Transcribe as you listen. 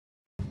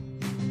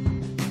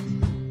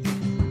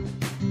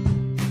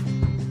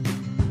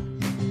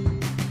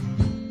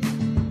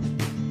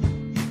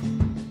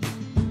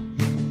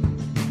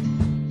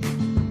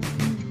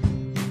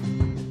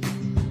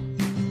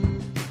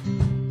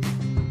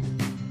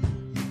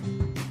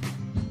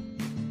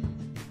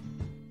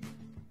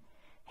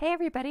Hey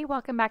everybody,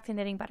 welcome back to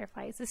Knitting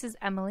Butterflies. This is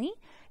Emily.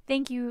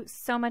 Thank you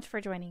so much for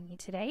joining me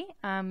today.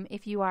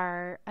 If you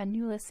are a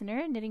new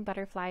listener, Knitting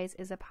Butterflies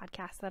is a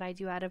podcast that I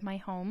do out of my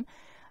home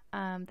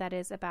that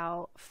is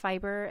about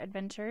fiber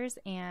adventures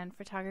and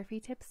photography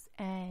tips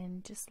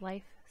and just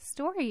life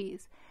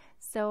stories.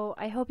 So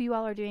I hope you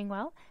all are doing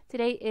well.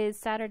 Today is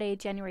Saturday,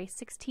 January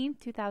 16th,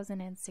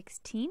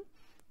 2016.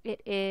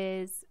 It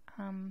is,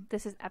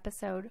 this is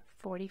episode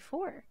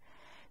 44.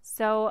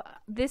 So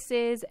this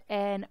is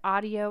an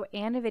audio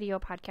and a video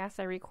podcast.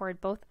 I record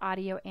both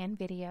audio and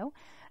video.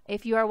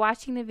 If you are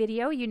watching the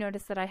video, you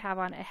notice that I have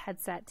on a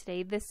headset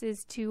today. This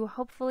is to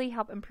hopefully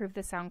help improve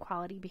the sound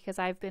quality because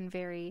I've been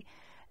very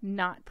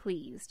not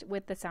pleased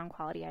with the sound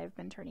quality I've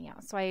been turning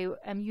out. So I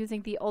am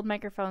using the old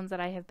microphones that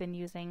I have been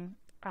using.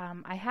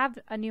 I have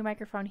a new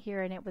microphone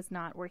here and it was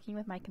not working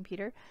with my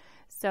computer.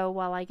 So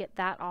while I get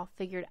that all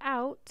figured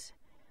out,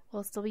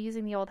 we'll still be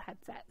using the old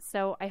headset.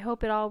 So I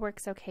hope it all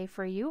works okay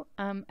for you.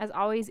 As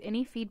always,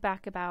 any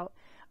feedback about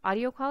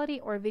audio quality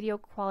or video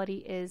quality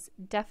is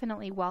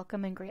definitely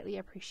welcome and greatly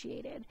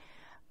appreciated.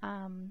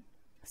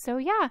 So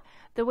yeah,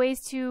 the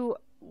ways to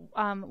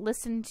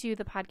listen to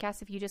the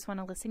podcast, if you just want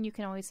to listen, you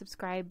can always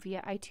subscribe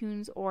via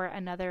iTunes or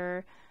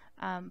another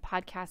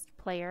podcast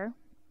player.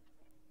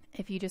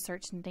 If you just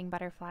search Knitting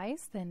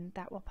Butterflies, then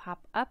that will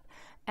pop up.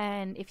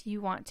 And if you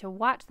want to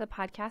watch the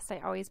podcast, I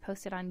always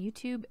post it on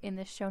YouTube in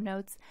the show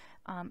notes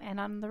and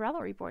on the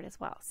Ravelry board as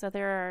well. So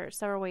there are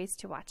several ways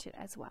to watch it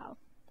as well.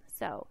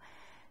 So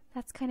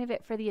that's kind of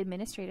it for the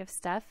administrative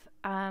stuff.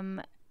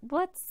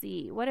 Let's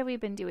see, what have we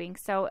been doing?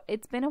 So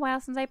it's been a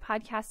while since I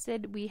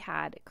podcasted. We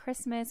had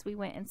Christmas. We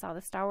went and saw the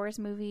Star Wars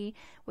movie,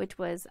 which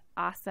was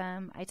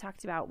awesome.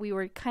 We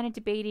were kind of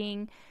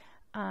debating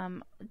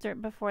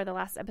before the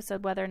last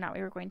episode whether or not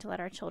we were going to let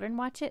our children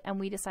watch it, and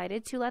we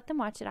decided to let them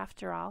watch it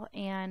after all,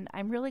 and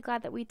I'm really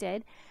glad that we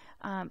did.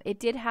 It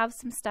did have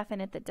some stuff in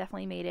it that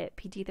definitely made it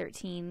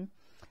PG-13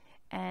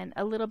 and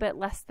a little bit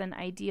less than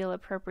ideal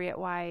appropriate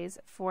wise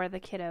for the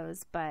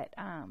kiddos, but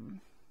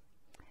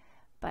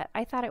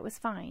I thought it was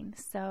fine.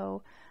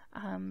 So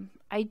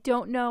I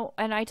don't know,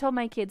 and I told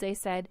my kids, I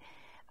said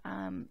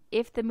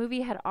if the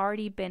movie had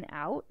already been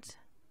out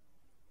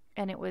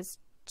and it was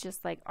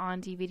just like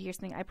on DVD or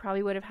something, I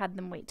probably would have had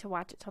them wait to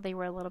watch it till they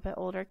were a little bit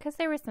older, because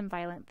there were some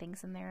violent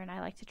things in there and I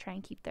like to try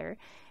and keep their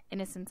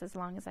innocence as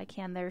long as I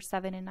can. They're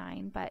 7 and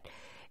 9, but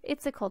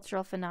it's a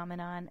cultural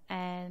phenomenon,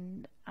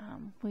 and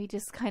we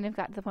just kind of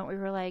got to the point where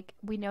we were like,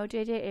 we know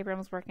J.J.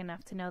 Abrams worked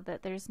enough to know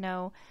that there's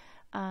no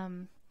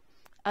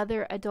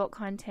other adult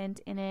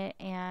content in it,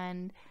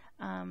 and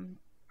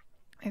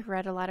I've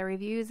read a lot of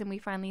reviews, and we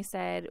finally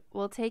said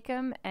we'll take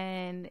them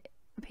and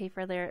pay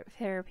for their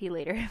therapy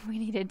later if we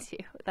needed to.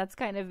 That's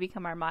kind of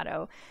become our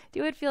motto.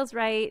 Do what feels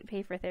right,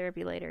 pay for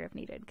therapy later if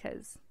needed,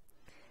 because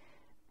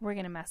we're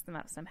going to mess them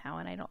up somehow,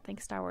 and I don't think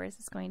Star Wars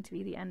is going to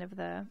be the end of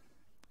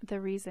the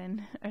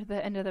reason or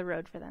the end of the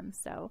road for them.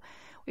 So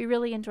we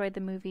really enjoyed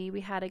the movie.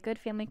 We had a good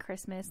family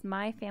Christmas.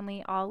 My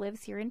family all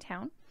lives here in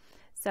town,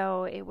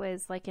 so it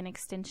was like an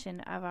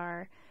extension of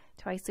our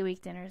twice a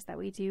week dinners that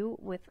we do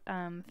with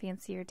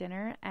fancier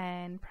dinner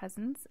and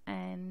presents,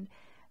 and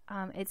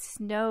it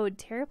snowed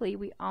terribly.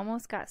 We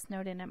almost got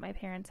snowed in at my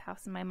parents'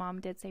 house, and my mom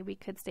did say we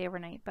could stay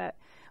overnight, but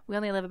we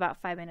only live about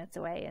 5 minutes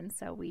away, and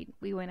so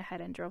we went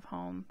ahead and drove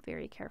home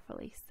very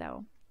carefully.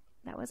 So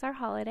that was our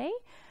holiday.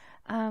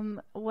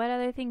 What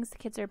other things? The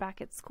kids are back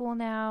at school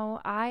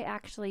now. I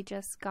actually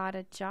just got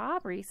a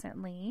job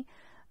recently.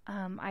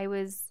 I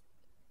was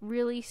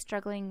really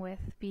struggling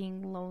with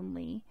being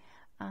lonely,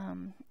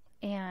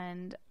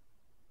 and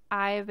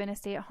I've been a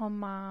stay-at-home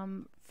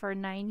mom for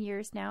 9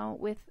 years now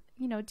with,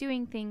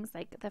 doing things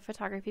like the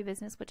photography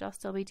business, which I'll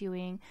still be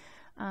doing.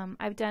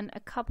 I've done a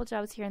couple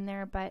jobs here and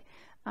there, but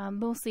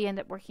mostly end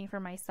up working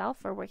for myself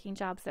or working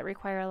jobs that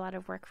require a lot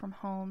of work from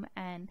home.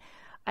 And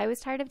I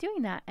was tired of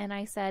doing that. And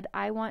I said,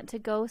 I want to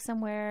go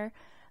somewhere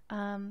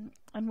and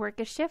work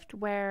a shift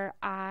where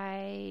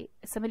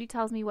somebody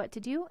tells me what to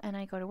do, and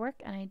I go to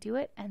work and I do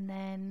it, and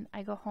then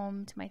I go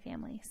home to my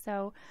family.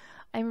 So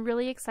I'm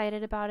really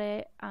excited about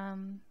it.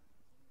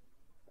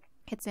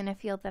 It's in a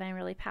field that I'm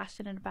really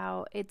passionate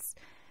about.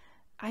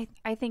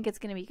 I think it's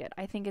going to be good.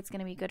 I think it's going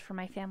to be good for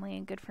my family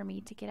and good for me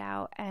to get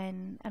out,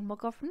 and we'll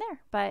go from there.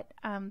 But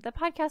the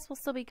podcast will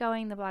still be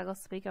going. The blog will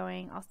still be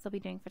going. I'll still be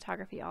doing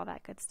photography, all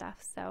that good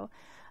stuff. So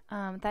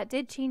that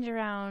did change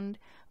around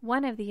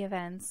one of the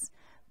events,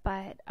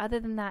 but other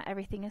than that,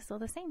 everything is still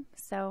the same.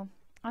 So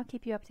I'll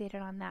keep you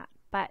updated on that.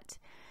 But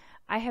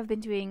I have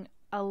been doing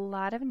a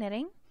lot of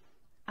knitting.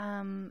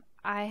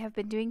 I have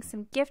been doing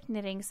some gift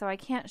knitting, so I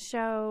can't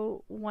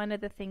show one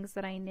of the things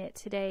that I knit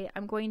today.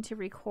 I'm going to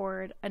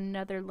record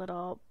another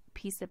little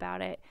piece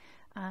about it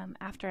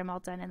after I'm all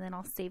done, and then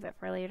I'll save it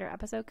for a later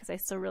episode because I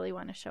still really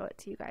want to show it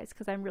to you guys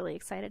because I'm really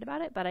excited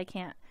about it, but I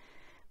can't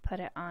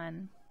put it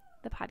on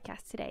the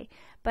podcast today.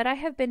 But I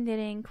have been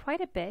knitting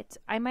quite a bit.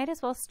 I might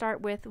as well start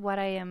with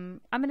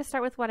I'm going to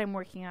start with what I'm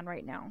working on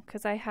right now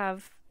because I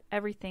have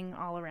everything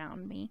all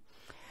around me.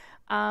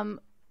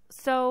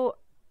 So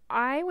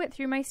I went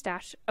through my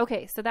stash.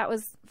 Okay, so that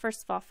was,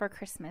 first of all, for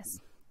Christmas.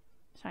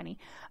 Shiny.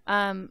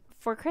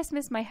 For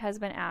Christmas, my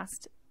husband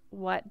asked,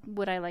 what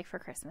would I like for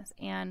Christmas?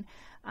 And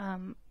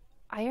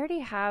I already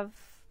have,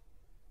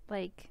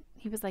 like,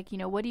 he was like,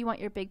 what do you want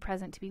your big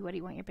present to be? What do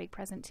you want your big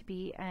present to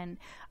be? And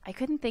I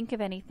couldn't think of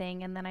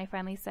anything. And then I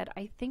finally said,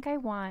 I think I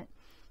want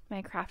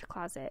my craft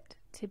closet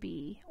to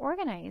be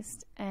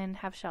organized and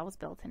have shelves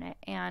built in it.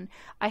 And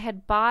I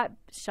had bought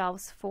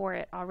shelves for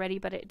it already,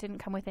 but it didn't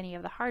come with any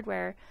of the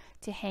hardware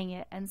to hang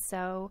it. And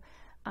so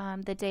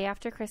the day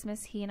after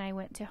Christmas, he and I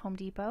went to Home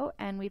Depot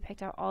and we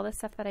picked out all the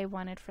stuff that I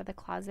wanted for the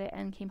closet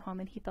and came home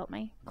and he built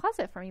my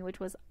closet for me, which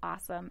was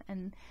awesome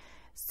and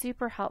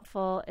super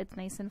helpful. It's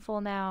nice and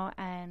full now.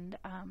 And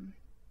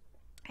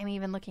I'm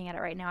even looking at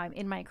it right now. I'm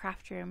in my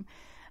craft room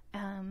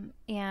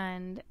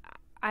and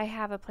I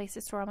have a place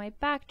to store all my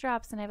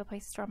backdrops and I have a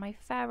place to store my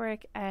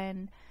fabric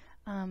and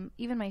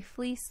even my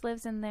fleece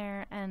lives in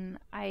there. And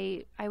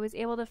I was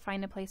able to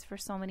find a place for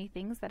so many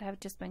things that have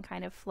just been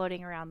kind of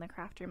floating around the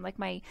craft room. Like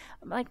my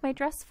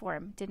dress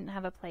form didn't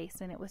have a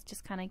place and it was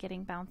just kind of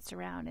getting bounced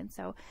around. And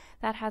so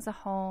that has a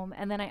home.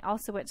 And then I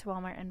also went to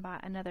Walmart and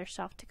bought another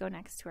shelf to go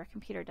next to our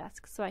computer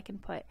desk so I can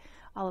put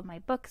all of my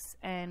books,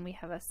 and we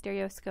have a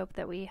stereoscope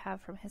that we have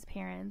from his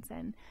parents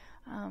and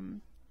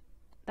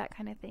that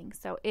kind of thing.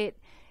 So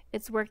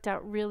it's worked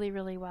out really,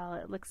 really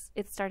well.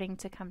 It's starting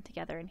to come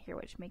together in here,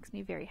 which makes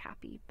me very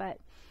happy. But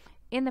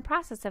in the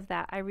process of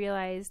that, I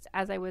realized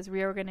as I was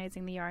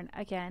reorganizing the yarn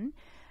again,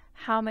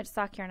 how much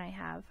sock yarn I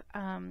have.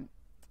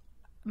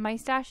 My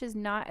stash is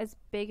not as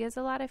big as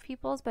a lot of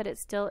people's, but it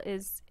still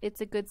is.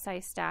 It's a good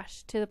size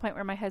stash, to the point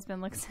where my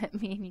husband looks at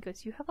me and he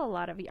goes, "You have a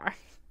lot of yarn."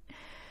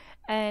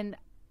 And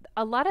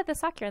a lot of the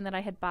sock yarn that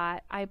I had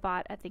bought, I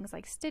bought at things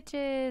like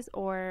Stitches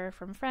or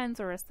from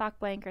friends or a sock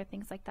blank or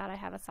things like that. I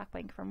have a sock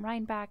blank from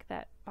Rhinebeck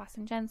that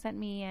Boston Jen sent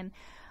me, and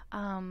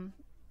I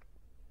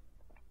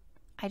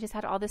just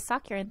had all this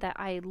sock yarn that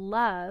I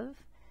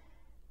love.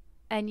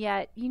 And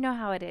yet, you know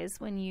how it is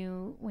when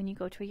you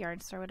go to a yarn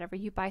store or whatever,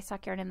 you buy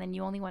sock yarn and then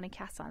you only want to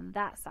cast on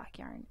that sock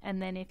yarn.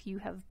 And then if you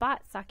have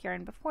bought sock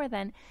yarn before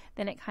then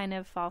it kind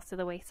of falls to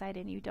the wayside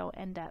and you don't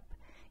end up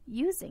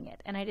using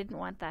it. And I didn't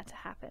want that to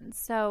happen.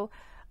 So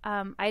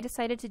I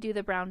decided to do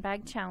the brown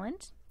bag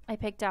challenge. I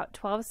picked out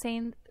 12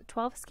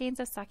 skeins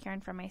of sock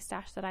yarn from my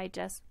stash that I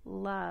just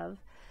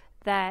love.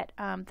 That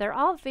they're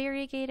all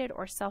variegated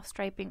or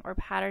self-striping or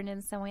patterned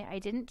in some way. I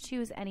didn't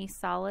choose any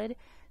solid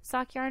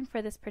sock yarn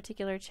for this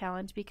particular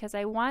challenge because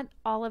I want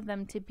all of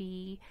them to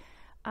be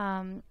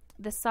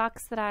the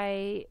socks that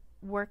I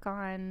work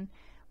on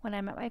when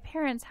I'm at my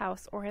parents'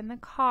 house or in the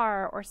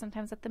car or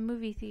sometimes at the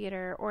movie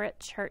theater or at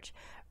church.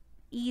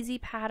 Easy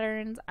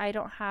patterns. I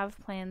don't have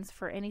plans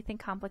for anything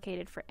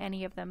complicated for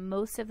any of them.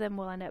 Most of them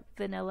will end up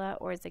vanilla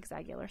or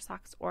zigzagular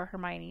socks or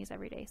Hermione's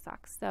everyday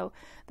socks. So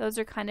those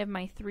are kind of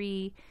my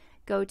 3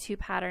 go-to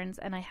patterns,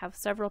 and I have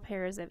several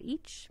pairs of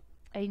each.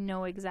 I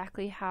know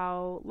exactly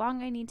how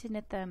long I need to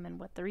knit them and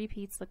what the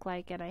repeats look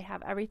like, and I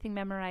have everything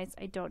memorized.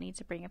 I don't need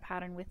to bring a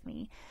pattern with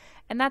me.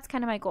 And that's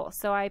kind of my goal.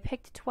 So I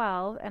picked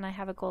 12, and I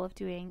have a goal of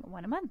doing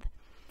 1 a month.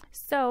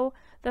 So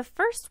the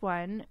first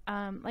one,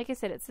 like I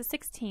said, it's the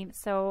 16th,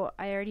 so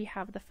I already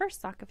have the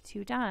first sock of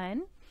 2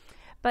 done.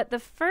 But the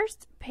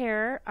first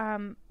pair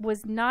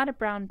was not a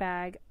brown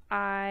bag.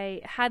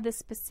 I had this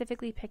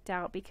specifically picked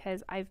out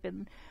because I've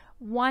been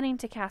wanting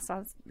to cast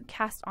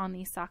on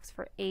these socks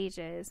for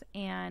ages,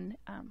 and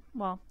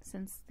well,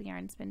 since the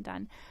yarn's been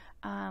done,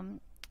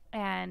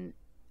 and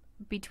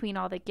between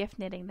all the gift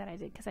knitting that I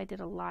did, because I did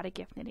a lot of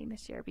gift knitting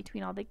this year,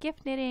 between all the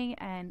gift knitting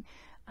and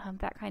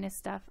that kind of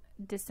stuff,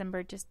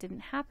 December just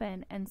didn't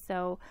happen. And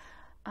so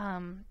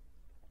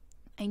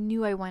I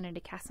knew I wanted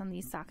to cast on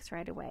these socks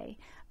right away.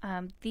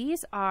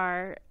 These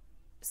are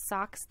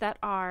socks that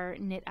are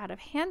knit out of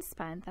hand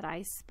spun that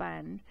I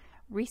spun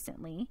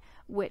recently,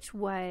 which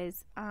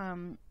was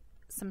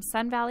some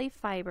Sun Valley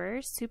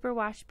fibers,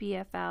 superwash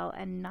BFL,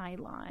 and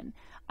nylon.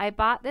 I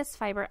bought this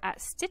fiber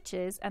at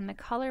Stitches, and the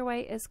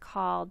colorway is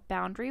called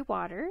Boundary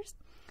Waters.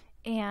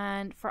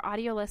 And for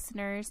audio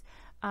listeners,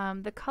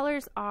 the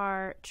colors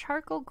are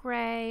charcoal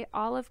gray,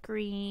 olive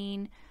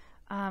green,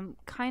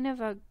 kind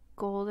of a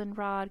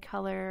goldenrod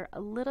color,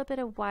 a little bit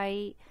of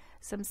white,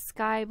 some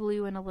sky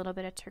blue, and a little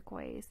bit of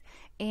turquoise.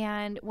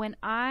 And when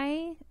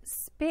I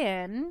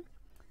spin,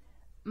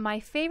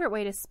 my favorite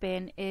way to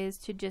spin is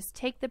to just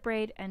take the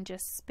braid and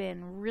just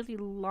spin really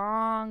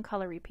long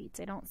color repeats.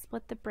 I don't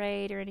split the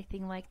braid or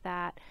anything like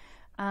that.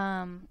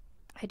 I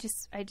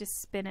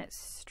just spin it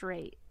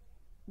straight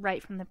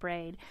right from the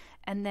braid.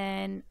 And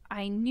then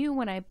I knew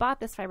when I bought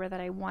this fiber that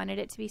I wanted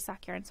it to be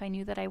sock yarn, so I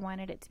knew that I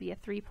wanted it to be a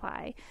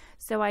 3-ply.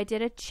 So I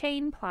did a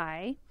chain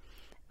ply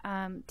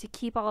to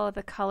keep all of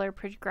the color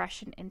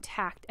progression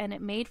intact, and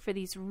it made for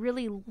these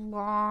really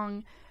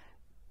long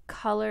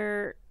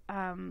color.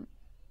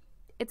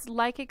 It's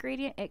like a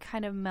gradient. It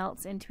kind of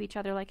melts into each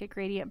other like a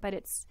gradient, but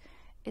it's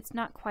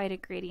not quite a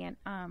gradient.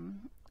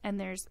 And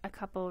there's a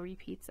couple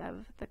repeats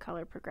of the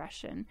color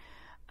progression.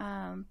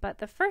 But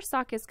the first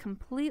sock is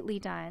completely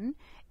done,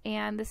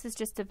 and this is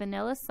just a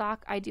vanilla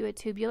sock. I do a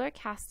tubular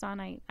cast on.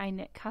 I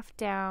knit cuff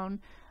down.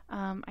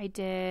 I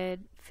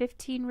did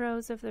 15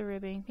 rows of the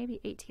ribbing,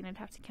 maybe 18, I'd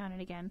have to count it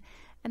again,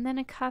 and then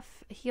a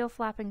cuff, heel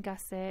flap, and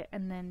gusset,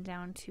 and then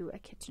down to a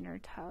Kitchener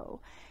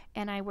toe.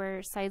 And I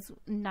wear size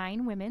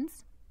 9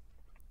 women's.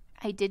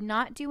 I did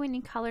not do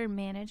any color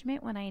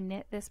management when I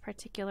knit this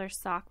particular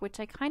sock, which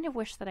I kind of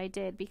wish that I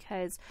did,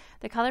 because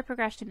the color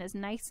progression is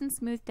nice and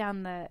smooth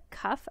down the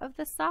cuff of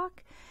the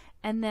sock,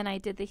 and then I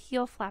did the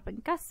heel flap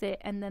and gusset,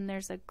 and then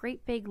there's a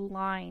great big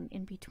line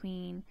in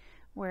between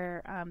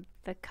where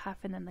the cuff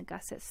and then the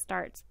gusset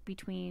starts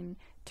between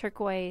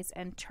turquoise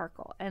and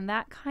charcoal, and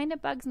that kind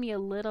of bugs me a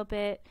little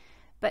bit,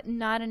 but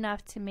not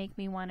enough to make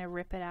me want to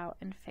rip it out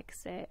and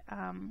fix it.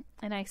 And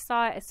I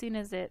saw it as soon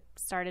as it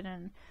started,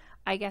 and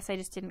I guess I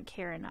just didn't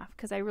care enough,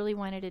 because I really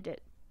wanted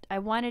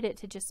it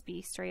to just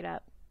be straight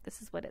up,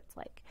 this is what it's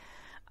like.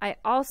 I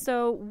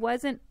also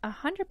wasn't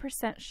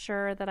 100%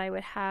 sure that I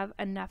would have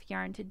enough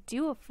yarn to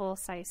do a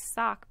full-size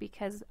sock,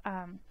 because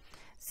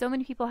so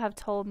many people have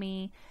told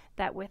me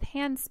that with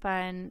hand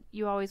spun,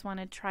 you always want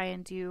to try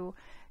and do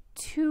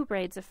 2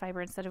 braids of fiber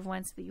instead of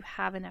 1, so that you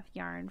have enough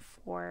yarn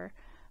for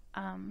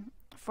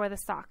the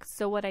sock.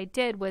 So what I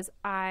did was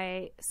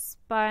I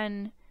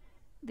spun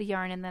the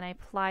yarn and then I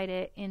plied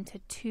it into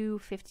 2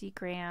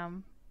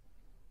 50-gram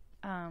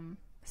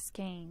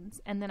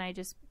skeins, and then I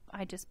just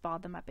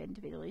balled them up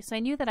individually. So I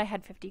knew that I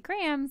had 50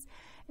 grams,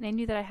 and I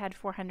knew that I had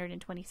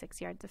 426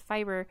 yards of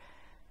fiber,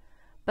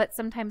 but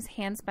sometimes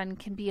hand spun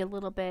can be a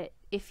little bit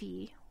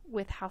iffy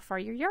with how far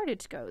your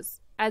yardage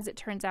goes. As it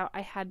turns out,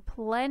 I had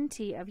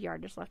plenty of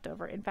yardage left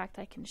over. In fact,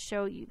 I can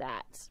show you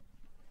that.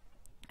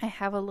 I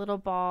have a little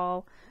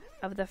ball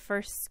of the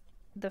first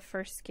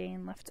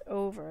skein left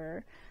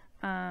over.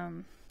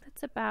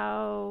 That's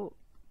about,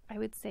 I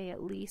would say,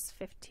 at least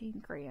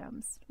 15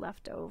 grams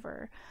left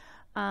over.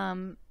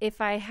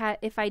 If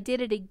I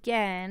did it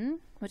again,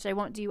 which I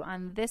won't do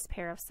on this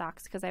pair of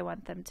socks because I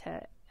want them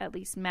to at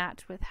least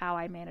match with how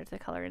I manage the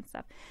color and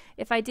stuff.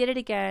 If I did it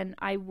again,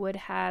 I would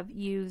have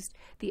used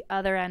the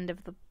other end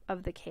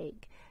of the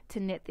cake to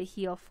knit the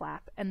heel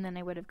flap, and then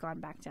I would have gone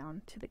back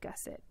down to the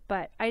gusset.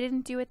 But I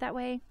didn't do it that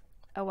way.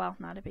 Oh well,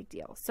 not a big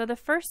deal. So the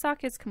first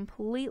sock is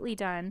completely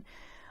done.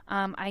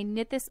 I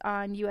knit this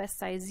on US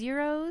size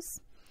 0s.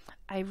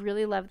 I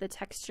really love the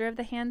texture of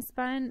the hand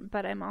spun,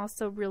 but I'm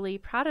also really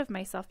proud of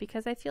myself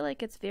because I feel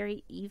like it's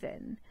very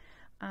even,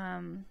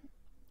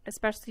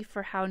 especially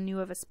for how new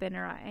of a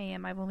spinner I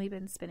am. I've only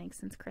been spinning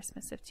since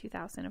Christmas of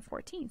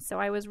 2014. So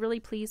I was really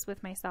pleased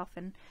with myself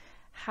and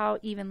how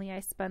evenly I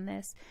spun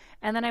this.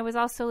 And then I was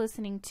also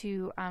listening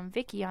to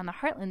Vicky on the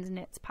Heartland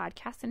Knits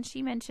podcast, and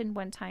she mentioned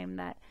one time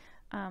that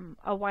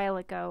a while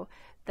ago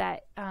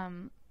that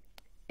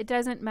it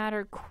doesn't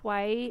matter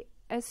quite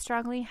as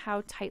strongly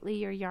how tightly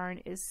your yarn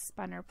is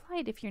spun or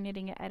plied if you're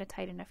knitting it at a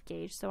tight enough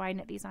gauge. So I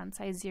knit these on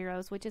size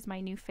 0s, which is my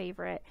new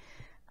favorite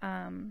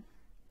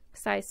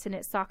size to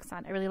knit socks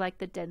on. I really like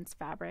the dense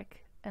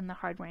fabric and the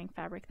hard wearing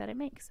fabric that it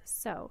makes.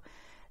 So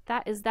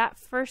that is that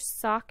first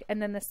sock,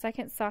 and then the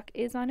second sock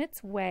is on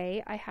its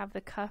way. I have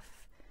the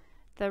cuff,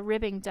 the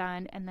ribbing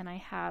done, and then I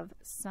have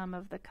some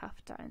of the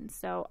cuff done.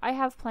 So I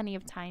have plenty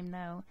of time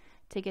though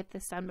to get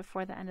this done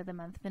before the end of the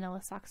month.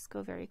 Vanilla socks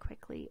go very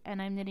quickly,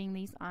 and I'm knitting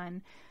these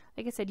on,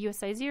 like I said, US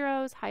size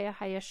 0s,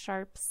 Haya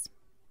sharps.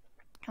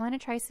 I want to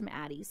try some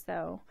Addies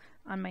though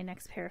on my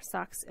next pair of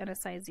socks in a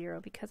size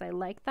 0 because I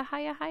like the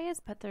Hayas,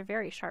 but they're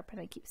very sharp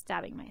and I keep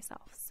stabbing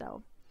myself.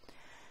 So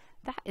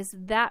that is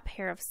that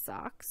pair of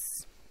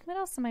socks. What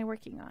else am I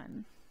working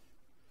on?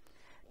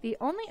 The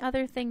only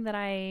other thing that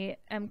I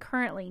am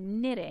currently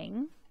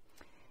knitting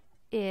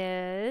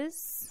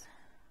is,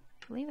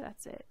 I believe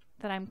that's it,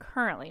 that I'm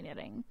currently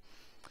knitting.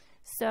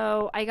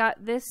 So I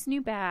got this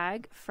new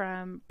bag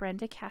from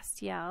Brenda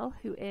Castiel,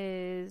 who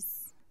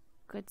is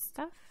Good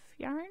Stuff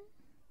Yarn.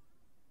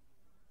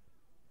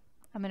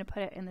 I'm going to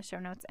put it in the show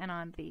notes and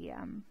on the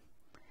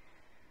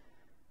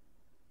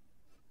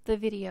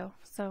video.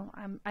 So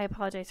I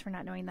apologize for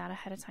not knowing that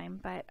ahead of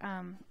time.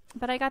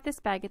 But I got this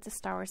bag. It's a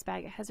Star Wars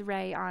bag. It has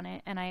Rey on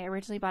it, and I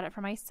originally bought it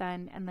for my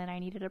son, and then I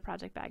needed a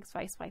project bag, so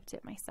I swiped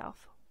it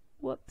myself.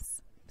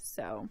 Whoops.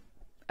 So,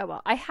 oh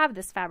well. I have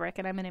this fabric,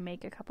 and I'm going to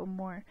make a couple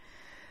more.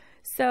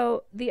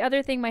 So the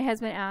other thing my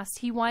husband asked,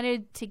 he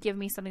wanted to give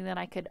me something that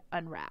I could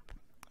unwrap.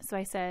 So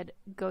I said,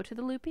 go to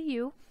the Loopy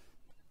U,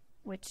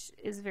 which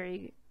is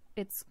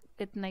it's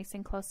nice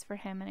and close for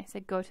him. And I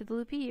said, go to the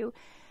Loopy U.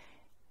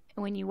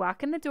 And when you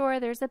walk in the door,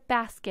 there's a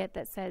basket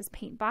that says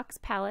Paint Box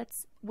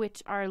Palettes,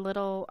 which are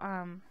little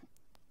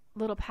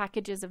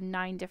packages of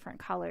 9 different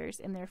colors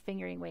in their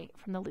fingering weight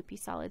from the Loopy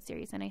Solid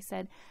series. And I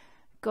said,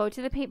 go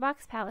to the Paint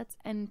Box Palettes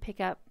and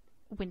pick up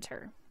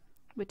Winter,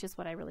 which is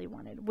what I really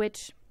wanted,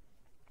 which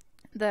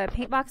the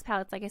Paint Box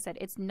Palettes, like I said,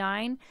 it's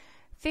 9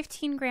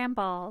 15-gram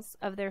balls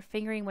of their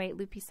fingering weight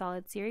Loopy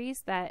Solid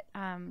series that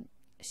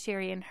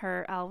Sherry and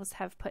her elves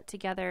have put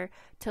together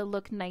to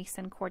look nice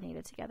and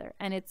coordinated together.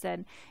 And it's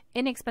an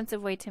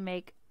inexpensive way to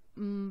make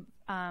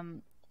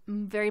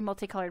very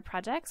multicolored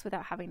projects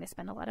without having to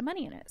spend a lot of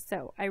money in it.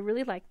 So I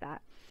really like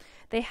that.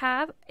 They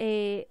have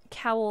a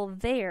cowl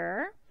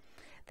there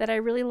that I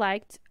really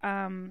liked,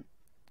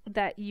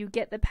 that you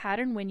get the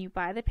pattern when you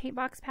buy the paint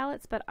box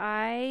palettes, but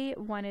I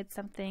wanted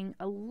something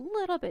a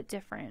little bit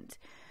different.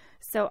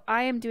 So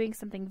I am doing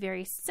something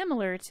very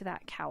similar to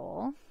that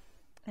cowl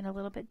and a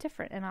little bit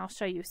different, and I'll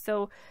show you.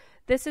 So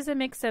this is a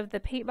mix of the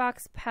paint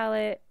box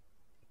palette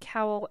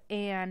cowl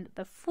and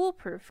the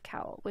foolproof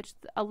cowl, which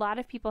a lot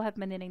of people have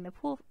been knitting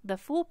the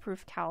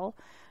foolproof cowl,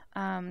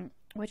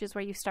 which is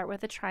where you start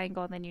with a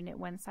triangle and then you knit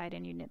one side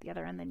and you knit the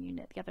other and then you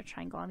knit the other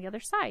triangle on the other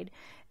side.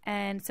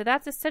 And so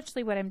that's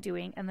essentially what I'm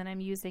doing, and then I'm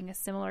using a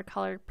similar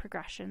color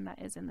progression that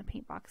is in the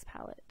paint box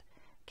palette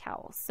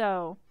cowl.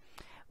 So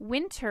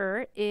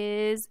winter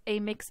is a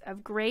mix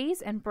of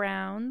grays and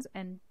browns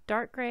and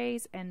dark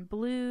grays and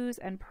blues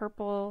and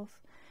purples,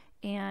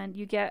 and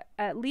you get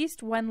at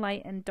least one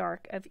light and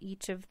dark of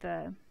each of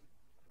the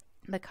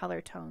color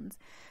tones.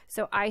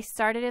 So I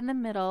started in the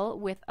middle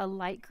with a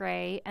light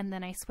gray, and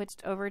then I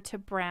switched over to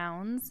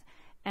browns,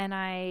 and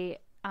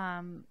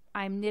I'm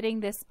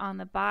knitting this on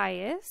the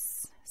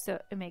bias,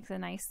 so it makes a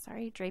nice,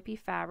 drapey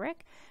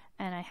fabric,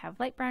 and I have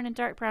light brown and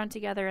dark brown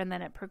together, and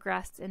then it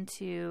progressed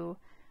into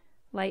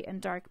light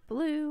and dark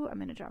blue. I'm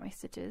going to draw my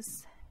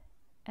stitches,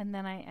 and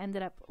then I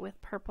ended up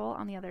with purple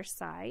on the other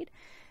side.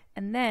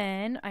 And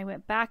then I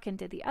went back and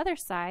did the other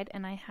side,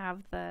 and I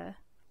have the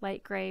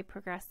light gray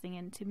progressing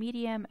into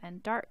medium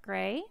and dark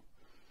gray,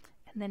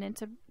 and then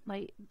into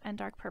light and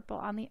dark purple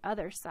on the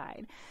other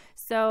side.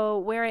 So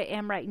where I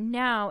am right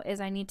now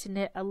is I need to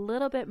knit a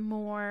little bit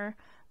more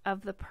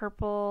of the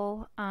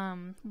purple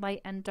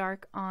light and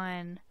dark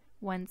on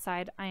one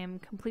side. I am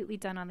completely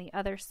done on the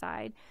other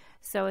side.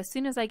 So as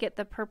soon as I get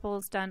the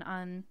purples done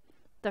on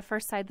the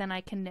first side, then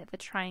I can knit the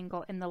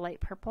triangle in the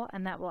light purple,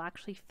 and that will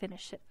actually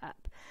finish it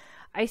up.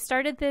 I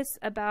started this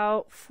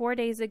about 4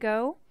 days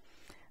ago.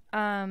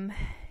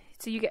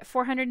 So you get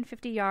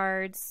 450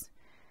 yards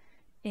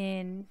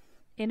in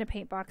a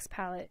paint box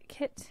palette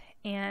kit,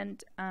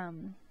 and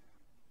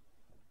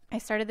I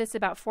started this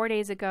about 4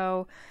 days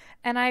ago,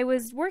 and I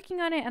was working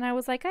on it, and I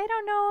was like, I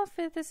don't know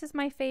if this is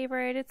my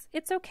favorite.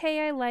 It's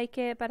okay, I like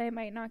it, but I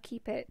might not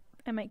keep it.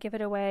 I might give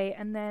it away.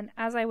 And then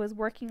as I was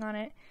working on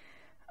it,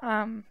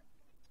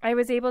 I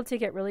was able to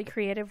get really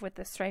creative with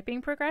the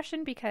striping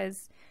progression,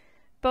 because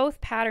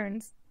both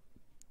patterns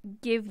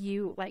give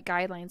you like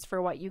guidelines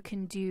for what you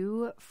can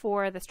do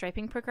for the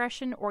striping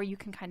progression, or you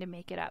can kind of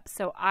make it up.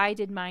 So I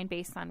did mine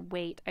based on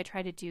weight. I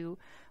tried to do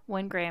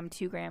 1 gram,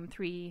 2 gram,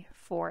 3,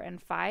 4,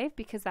 and 5,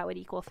 because that would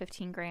equal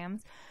 15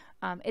 grams.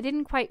 It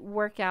didn't quite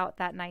work out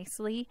that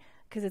nicely,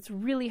 because it's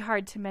really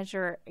hard to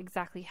measure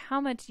exactly how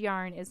much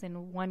yarn is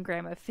in 1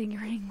 gram of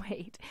fingering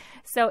weight.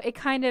 So it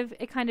kind of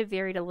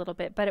varied a little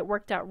bit, but it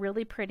worked out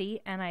really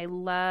pretty, and I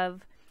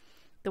love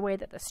the way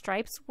that the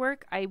stripes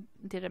work. I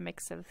did a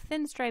mix of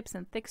thin stripes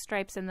and thick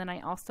stripes, and then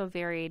I also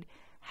varied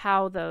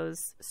how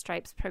those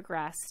stripes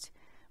progressed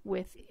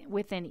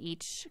within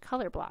each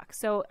color block.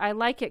 So I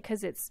like it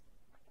because it's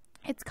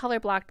color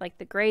blocked, like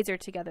the grays are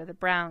together, the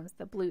browns,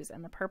 the blues,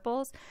 and the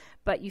purples,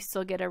 but you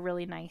still get a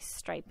really nice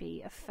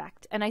stripy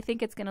effect. And I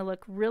think it's going to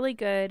look really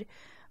good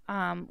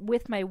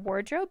with my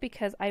wardrobe,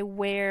 because I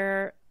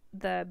wear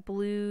the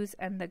blues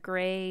and the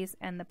grays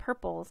and the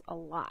purples a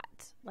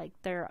lot. Like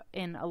they're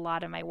in a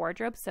lot of my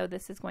wardrobe, so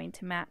this is going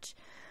to match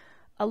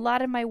a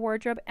lot of my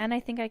wardrobe, and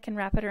I think I can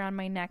wrap it around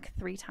my neck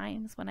 3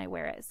 times when I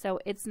wear it. So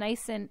it's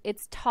nice, and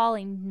it's tall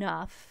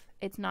enough.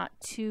 It's not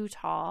too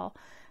tall.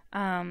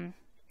 And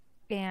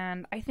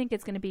I think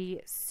it's going to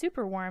be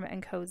super warm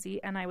and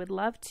cozy, and I would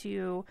love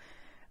to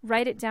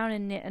write it down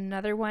and knit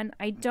another one.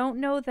 I don't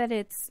know that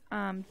it's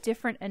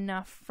different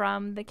enough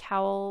from the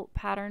cowl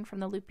pattern from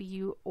the Loopy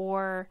U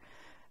or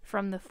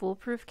from the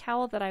foolproof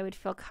cowl that I would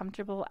feel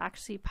comfortable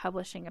actually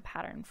publishing a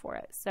pattern for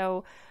it.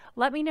 So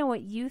let me know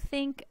what you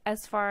think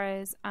as far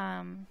as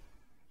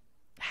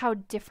how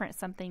different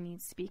something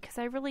needs to be, because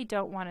I really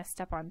don't want to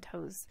step on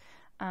toes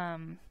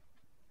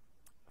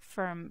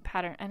from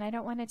pattern, and I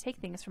don't want to take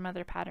things from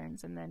other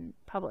patterns and then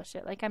publish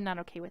it. Like, I'm not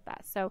okay with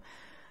that. So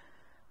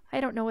I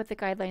don't know what the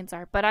guidelines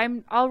are, but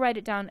I'll write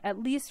it down at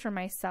least for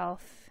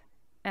myself,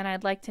 and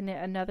I'd like to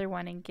knit another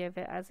one and give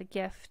it as a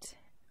gift,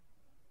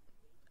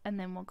 and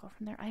then we'll go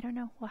from there. I don't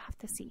know. We'll have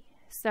to see.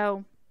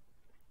 So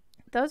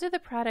those are the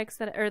projects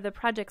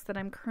that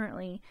I'm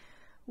currently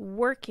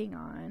working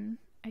on.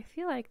 I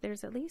feel like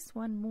there's at least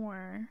one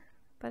more,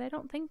 but I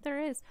don't think there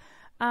is.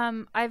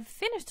 I've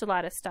finished a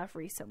lot of stuff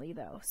recently,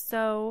 though.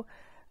 So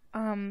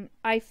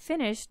I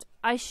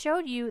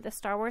showed you the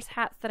Star Wars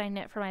hats that I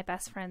knit for my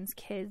best friend's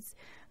kids,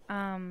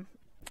 and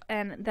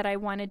that I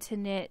wanted to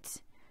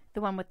knit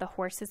the one with the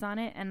horses on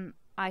it, and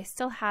I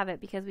still have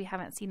it because we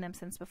haven't seen them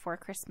since before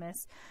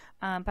Christmas,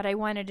 but I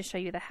wanted to show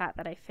you the hat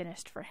that I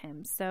finished for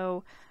him.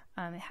 So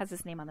it has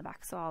his name on the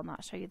back, so I'll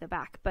not show you the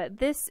back, but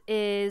this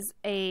is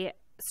a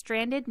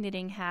stranded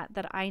knitting hat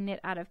that I knit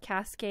out of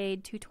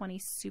Cascade 220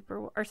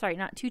 Super, or sorry,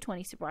 not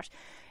 220 Superwash.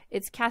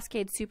 It's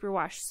Cascade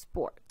Superwash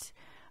Sport.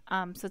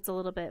 So it's a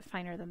little bit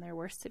finer than their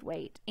worsted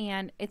weight.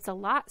 And it's a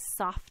lot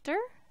softer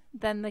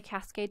than the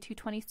Cascade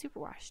 220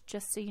 Superwash.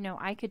 Just so you know,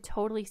 I could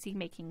totally see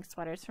making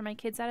sweaters for my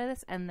kids out of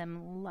this and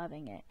them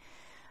loving it.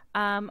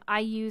 I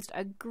used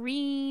a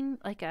green,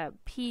 like a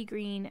pea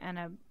green, and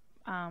a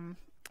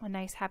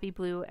nice happy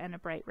blue and a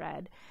bright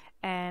red.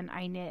 And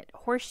I knit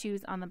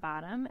horseshoes on the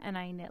bottom, and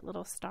I knit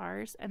little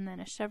stars, and then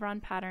a chevron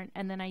pattern.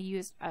 And then I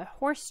used a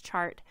horse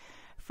chart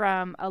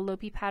from a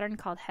Lopi pattern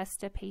called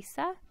Hesta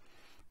Pesa,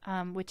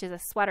 which is a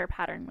sweater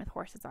pattern with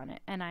horses on it.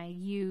 And I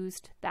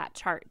used that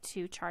chart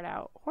to chart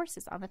out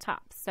horses on the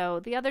top. So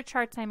the other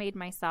charts I made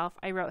myself.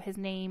 I wrote his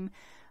name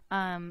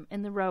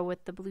in the row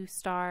with the blue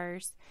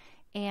stars.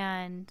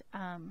 And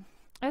I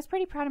was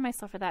pretty proud of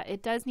myself for that.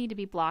 It does need to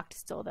be blocked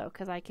still, though,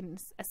 because I can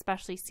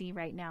especially see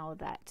right now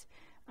that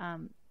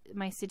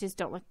my stitches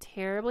don't look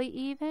terribly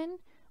even,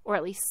 or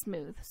at least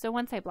smooth. So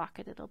once I block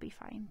it, it'll be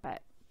fine.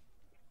 But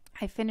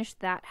I finished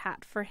that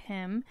hat for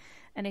him,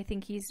 and I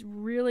think he's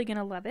really going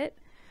to love it.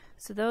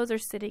 So those are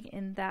sitting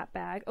in that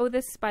bag. Oh,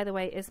 this, by the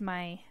way, is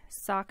my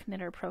sock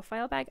knitter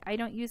profile bag. I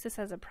don't use this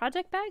as a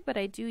project bag, but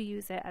I do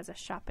use it as a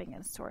shopping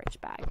and storage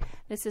bag.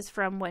 This is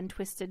from One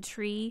Twisted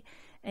Tree,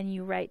 and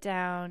you write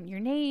down your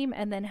name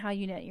and then how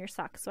you knit your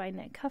socks. So I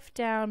knit cuff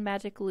down,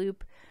 magic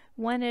loop,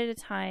 one at a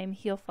time,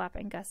 heel flap,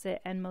 and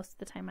gusset, and most of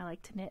the time I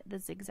like to knit the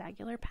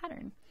zigzagular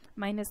pattern.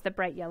 Mine is the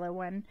bright yellow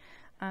one,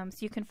 so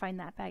you can find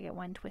that bag at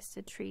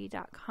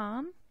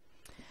onetwistedtree.com.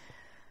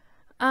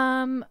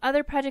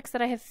 Other projects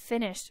that I have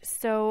finished.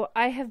 So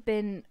I have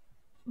been,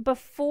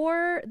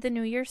 before the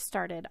new year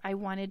started, I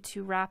wanted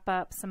to wrap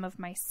up some of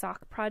my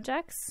sock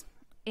projects,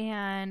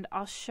 and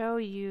I'll show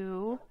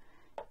you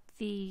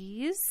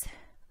these.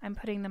 I'm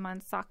putting them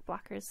on sock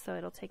blockers, so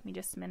it'll take me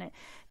just a minute.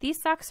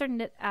 These socks are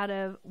knit out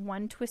of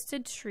One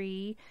Twisted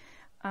Tree,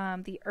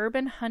 the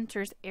Urban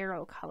Hunter's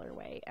Arrow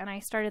colorway. And I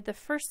started the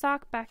first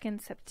sock back in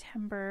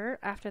September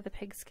after the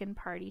pigskin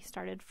party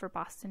started for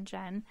Boston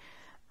Jen.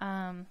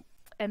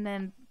 And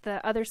then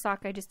the other sock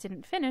I just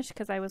didn't finish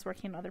because I was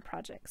working on other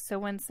projects. So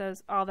once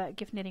all that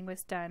gift knitting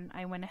was done,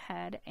 I went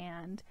ahead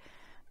and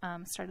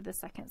started the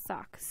second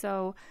sock.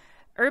 So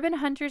Urban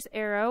Hunter's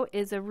Arrow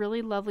is a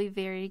really lovely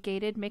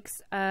variegated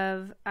mix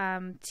of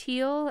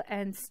teal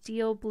and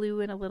steel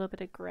blue and a little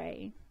bit of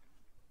gray.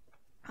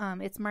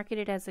 It's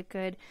marketed as a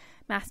good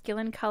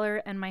masculine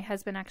color, and my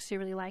husband actually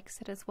really likes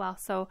it as well.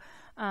 So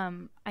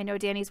I know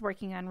Danny's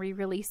working on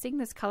re-releasing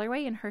this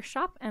colorway in her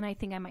shop, and I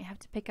think I might have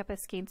to pick up a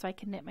skein so I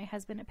can knit my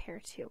husband a pair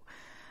too.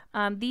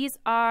 These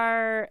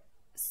are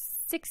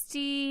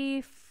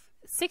 60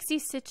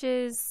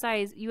 stitches,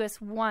 size US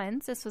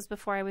 1s. This was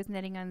before I was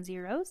knitting on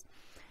zeros.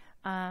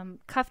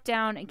 Cuff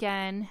down,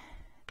 again,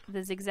 the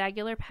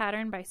zigzagular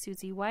pattern by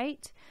Susie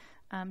White,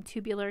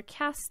 tubular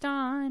cast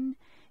on.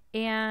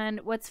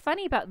 And what's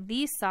funny about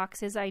these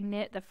socks is I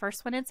knit the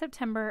first one in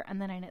September,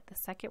 and then I knit the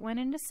second one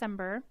in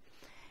December.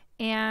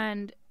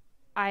 And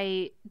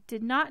I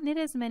did not knit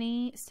as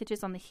many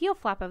stitches on the heel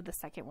flap of the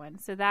second one,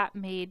 so that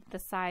made the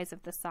size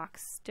of the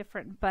socks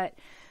different. But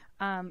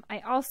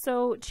I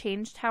also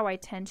changed how I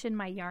tension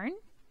my yarn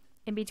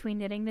in between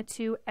knitting the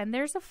two, and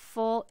there's a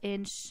full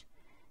inch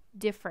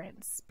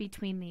difference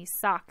between these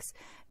socks.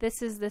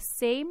 This is the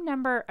same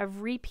number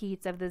of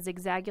repeats of the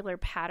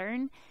zigzagular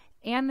pattern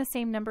and the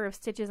same number of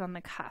stitches on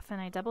the cuff,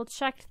 and I double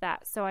checked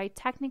that, so I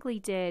technically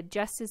did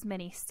just as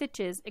many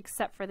stitches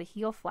except for the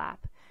heel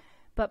flap,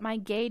 but my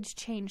gauge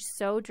changed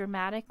so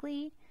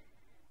dramatically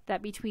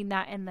that between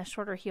that and the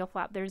shorter heel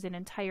flap there's an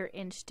entire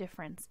inch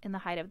difference in the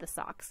height of the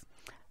socks.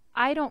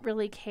 I don't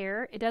really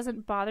care, it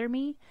doesn't bother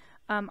me.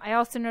 I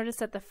also noticed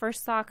that the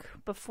first sock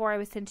before I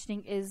was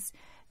tensioning is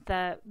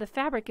the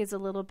fabric is a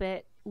little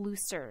bit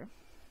looser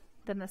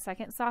than the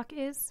second sock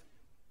is,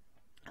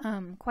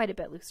 quite a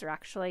bit looser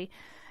actually.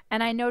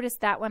 And I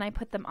noticed that when I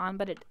put them on,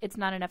 but it's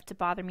not enough to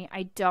bother me.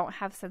 I don't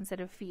have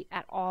sensitive feet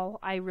at all.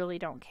 I really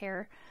don't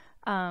care.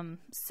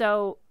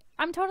 So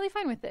I'm totally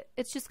fine with it.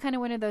 It's just kind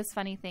of one of those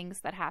funny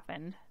things that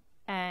happened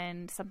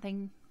and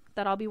something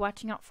that I'll be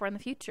watching out for in the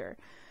future.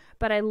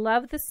 But I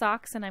love the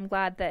socks, and I'm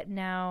glad that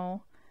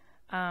now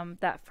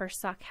that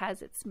first sock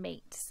has its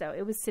mate. So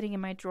it was sitting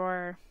in my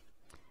drawer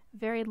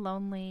very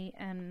lonely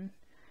and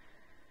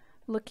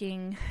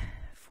looking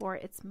for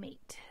its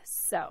mate.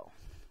 So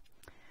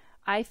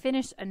I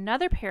finished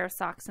another pair of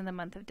socks in the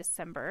month of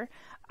December.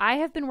 I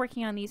have been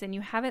working on these, and you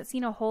haven't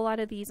seen a whole lot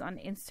of these on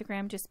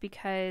Instagram just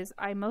because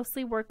I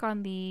mostly work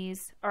on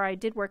these, or I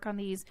did work on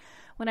these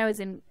when I was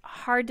in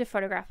hard to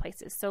photograph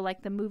places. So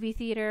like the movie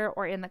theater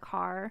or in the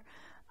car.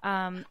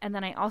 And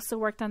then I also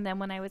worked on them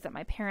when I was at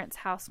my parents'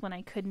 house when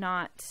I could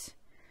not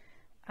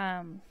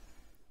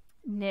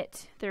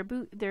knit their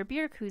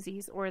beer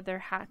koozies or their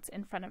hats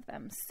in front of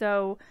them.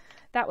 So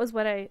that was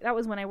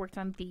when I worked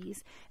on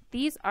these.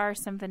 These are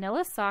some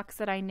vanilla socks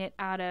that I knit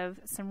out of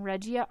some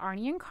Regia,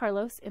 Arnie, and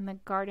Carlos in the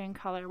Garden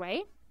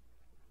colorway,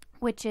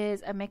 which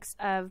is a mix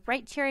of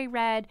bright cherry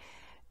red,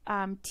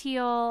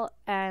 teal,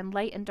 and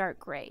light and dark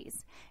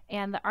grays.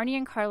 And the Arnie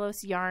and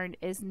Carlos yarn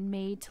is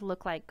made to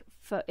look like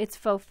it's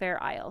faux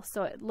Fair Isle.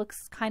 So it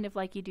looks kind of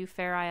like you do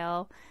Fair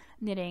Isle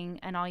knitting,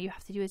 and all you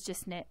have to do is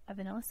just knit a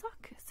vanilla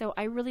sock. So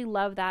I really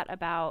love that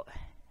about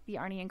the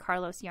Arnie and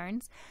Carlos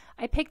yarns.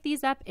 I picked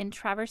these up in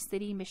Traverse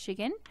City,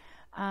 Michigan,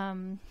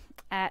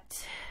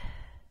 at,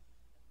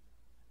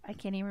 I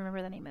can't even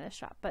remember the name of the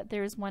shop, but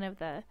there's one of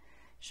the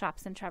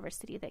shops in Traverse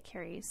City that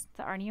carries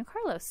the Arnie and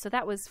Carlos. So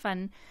that was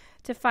fun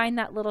to find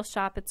that little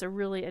shop. It's a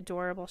really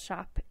adorable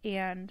shop,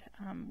 and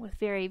with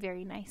very,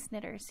 very nice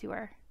knitters who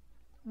are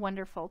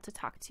wonderful to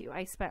talk to.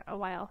 I spent a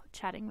while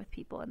chatting with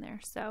people in there.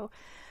 So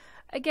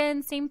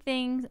again, same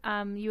thing,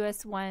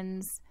 US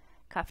ones,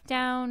 cuff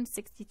down,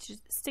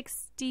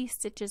 60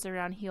 stitches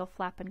around heel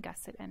flap and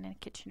gusset, and a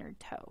Kitchener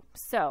toe.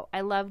 So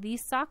I love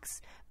these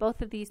socks. Both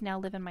of these now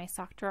live in my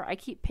sock drawer. I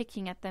keep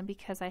picking at them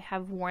because I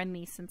have worn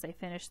these since I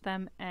finished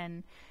them,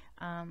 and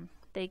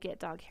they get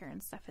dog hair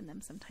and stuff in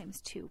them sometimes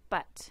too.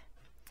 But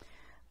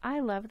I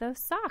love those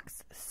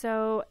socks.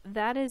 So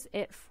that is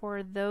it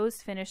for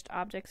those finished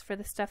objects, for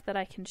the stuff that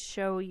I can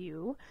show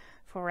you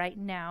for right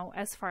now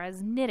as far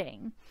as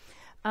knitting.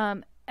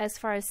 As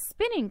far as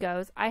spinning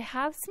goes, I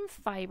have some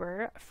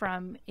fiber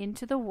from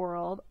Into the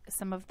World,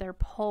 some of their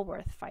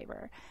Polworth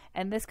fiber.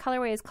 And this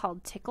colorway is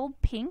called Tickled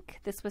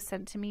Pink. This was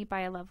sent to me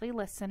by a lovely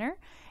listener.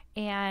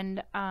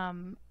 And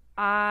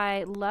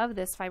I love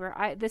this fiber.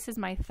 This is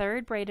my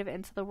third braid of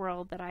Into the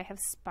World that I have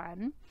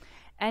spun.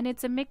 And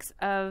it's a mix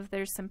of,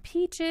 there's some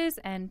peaches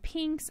and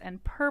pinks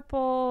and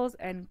purples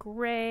and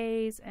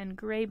grays and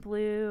gray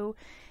blue.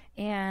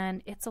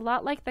 And it's a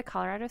lot like the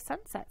Colorado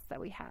sunsets that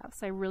we have.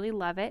 So I really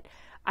love it.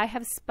 I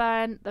have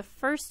spun the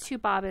first 2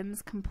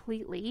 bobbins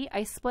completely.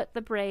 I split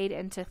the braid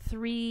into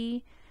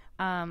 3,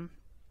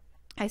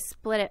 I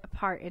split it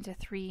apart into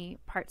 3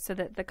 parts so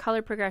that the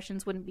color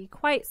progressions wouldn't be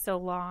quite so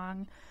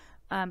long.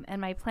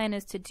 And my plan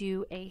is to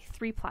do a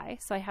 3-ply.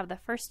 So I have the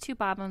first 2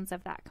 bobbins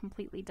of that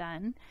completely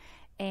done.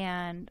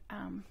 And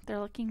they're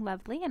looking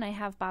lovely, and I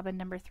have bobbin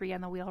number 3 on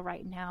the wheel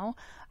right now.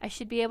 I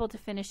should be able to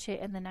finish it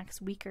in the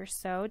next week or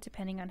so,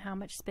 depending on how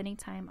much spinning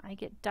time I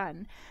get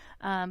done.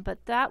 But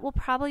that will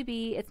probably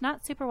be, it's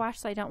not super wash,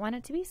 so I don't want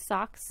it to be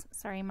socks.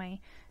 Sorry, my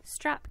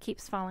strap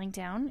keeps falling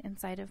down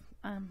inside of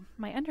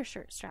my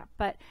undershirt strap.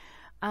 But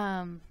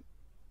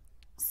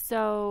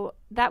so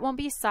that won't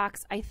be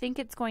socks. I think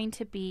it's going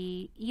to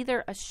be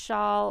either a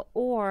shawl,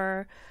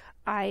 or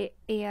I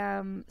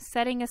am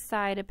setting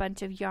aside a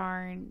bunch of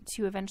yarn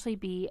to eventually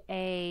be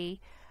a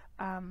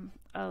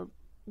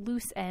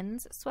loose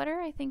ends sweater,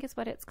 I think is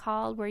what it's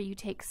called, where you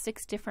take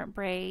 6 different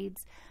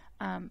braids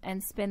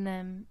and spin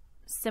them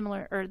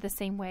similar or the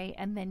same way,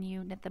 and then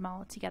you knit them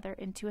all together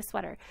into a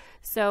sweater.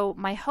 So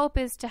my hope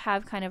is to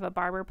have kind of a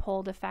barber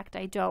pulled effect.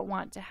 I don't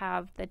want to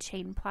have the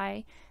chain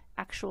ply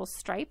actual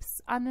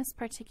stripes on this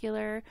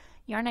particular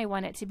yarn. I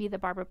want it to be the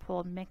barber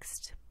pulled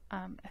mixed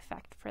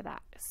effect for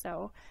that.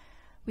 So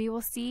we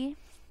will see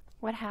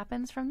what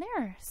happens from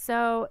there.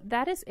 So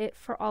that is it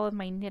for all of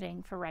my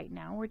knitting for right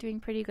now. We're doing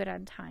pretty good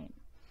on time.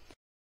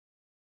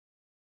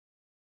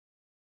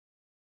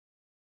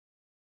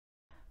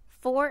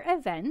 For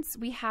events,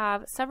 we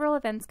have several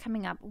events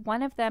coming up.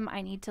 One of them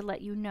I need to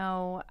let you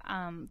know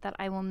that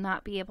I will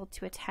not be able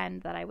to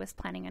attend, that I was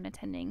planning on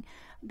attending.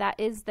 That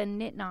is the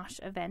Knit Nosh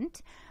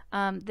event.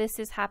 This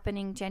is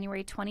happening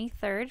January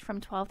 23rd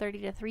from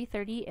 12:30 to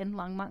 3:30 in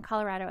Longmont,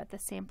 Colorado at the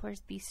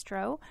Samplers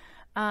Bistro.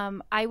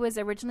 I was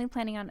originally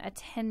planning on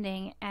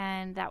attending,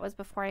 and that was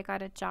before I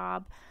got a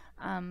job,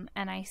 and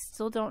I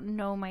still don't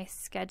know my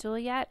schedule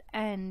yet,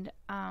 and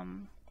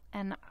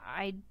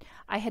I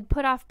had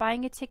put off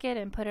buying a ticket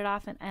and put it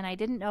off, and I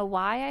didn't know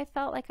why I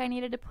felt like I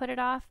needed to put it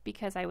off,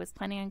 because I was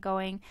planning on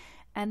going,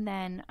 and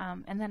then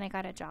I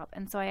got a job,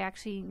 and so I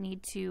actually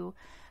need to,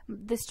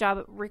 this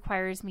job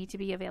requires me to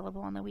be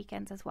available on the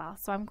weekends as well,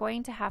 so I'm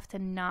going to have to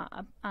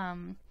not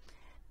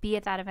be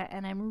at that event,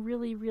 and I'm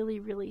really, really,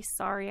 really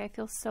sorry. I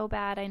feel so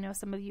bad. I know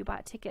some of you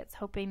bought tickets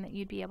hoping that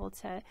you'd be able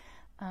to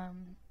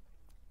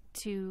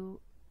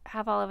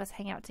have all of us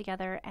hang out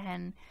together,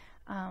 and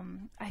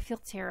I feel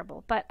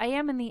terrible, but I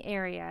am in the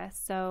area,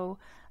 so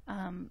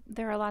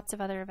there are lots of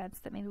other events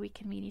that maybe we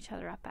can meet each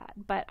other up at.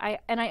 But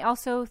I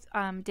also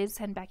did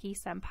send Becky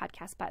some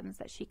podcast buttons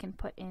that she can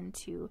put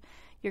into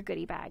your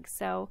goodie bag.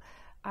 So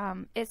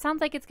it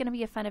sounds like it's going to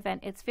be a fun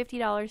event. It's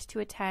 $50 to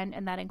attend,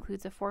 and that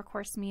includes a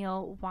 4-course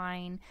meal,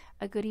 wine,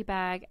 a goodie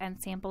bag,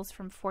 and samples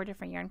from 4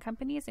 different yarn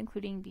companies,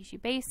 including Bijou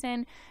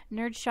Basin,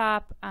 Nerd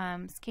Shop,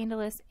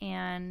 Scandalous,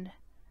 and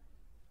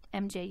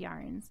MJ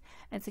Yarns.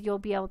 And so you'll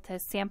be able to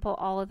sample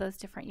all of those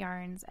different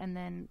yarns, and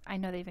then I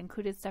know they've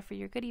included stuff for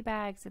your goodie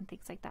bags and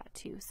things like that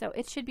too. So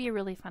it should be a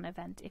really fun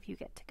event if you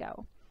get to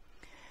go.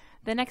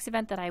 The next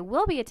event that I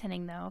will be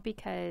attending, though,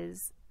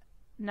 because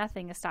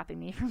nothing is stopping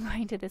me from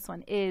going to this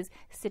one, is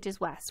Stitches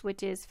West,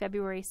 which is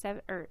February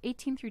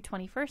 18th through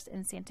 21st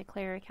in Santa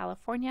Clara,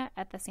 California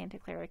at the Santa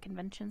Clara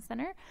Convention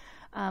Center.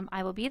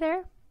 I will be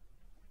there.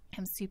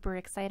 I'm super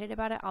excited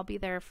about it. I'll be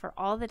there for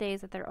all the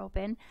days that they're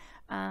open,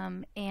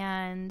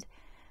 and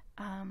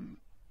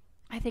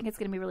I think it's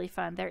going to be really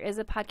fun. There is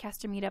a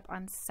podcaster meetup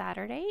on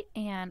Saturday,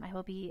 and I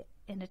will be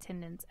in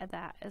attendance at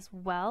that as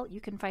well.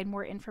 You can find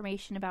more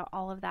information about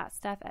all of that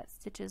stuff at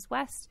Stitches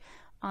West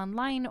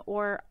online,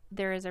 or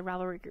there is a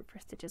Ravelry group for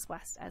Stitches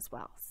West as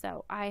well.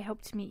 So I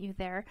hope to meet you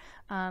there.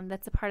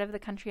 That's a part of the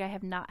country I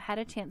have not had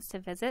a chance to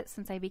visit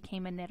since I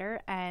became a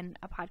knitter and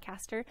a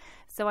podcaster.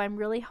 So I'm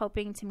really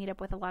hoping to meet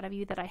up with a lot of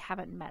you that I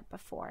haven't met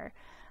before.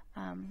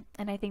 And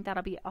I think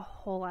that'll be a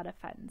whole lot of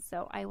fun.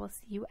 So I will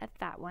see you at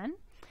that one.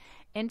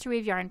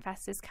 Interweave Yarn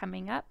Fest is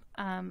coming up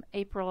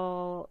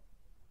April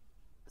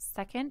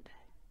 2nd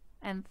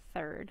and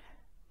 3rd.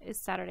 Is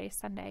Saturday,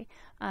 Sunday,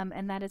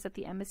 and that is at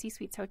the Embassy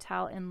Suites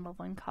Hotel in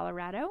Loveland,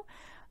 Colorado.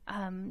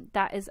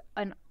 That is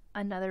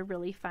another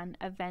really fun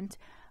event.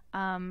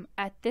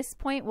 At this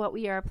point, what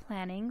we are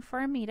planning for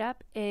a meetup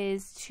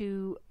is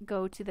to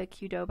go to the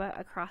Qdoba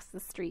across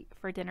the street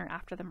for dinner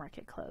after the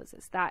market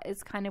closes. That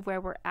is kind of where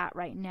we're at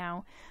right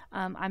now.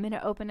 I'm going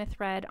to open a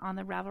thread on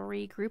the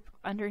Ravelry group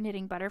under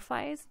Knitting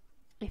Butterflies.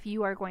 If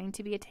you are going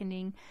to be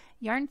attending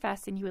Yarn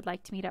Fest and you would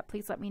like to meet up,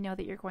 please let me know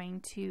that you're going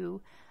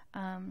to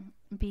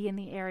be in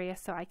the area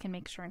so I can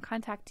make sure and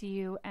contact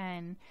you,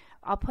 and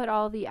I'll put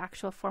all the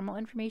actual formal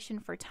information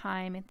for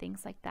time and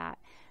things like that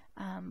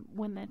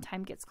when the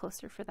time gets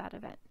closer for that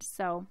event.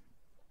 So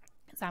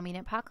Zombie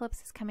Knit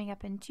Apocalypse is coming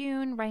up in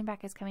June.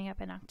 Rhineback is coming up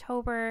in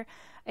October.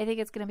 I think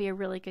it's going to be a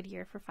really good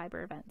year for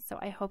fiber events, so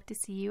I hope to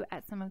see you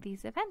at some of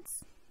these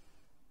events.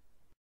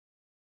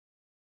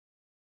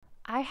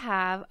 I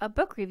have a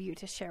book review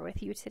to share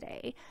with you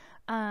today.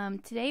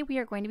 Today we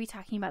are going to be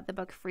talking about the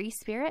book Free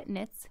Spirit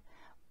Knits,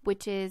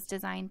 which is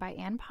designed by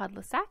Anne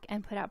Podlesak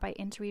and put out by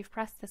Interweave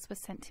Press. This was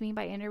sent to me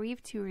by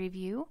Interweave to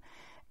review,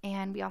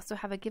 and we also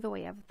have a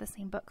giveaway of the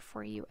same book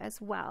for you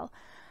as well.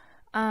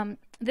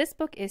 This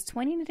book is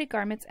 20 knitted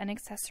garments and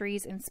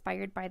accessories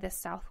inspired by the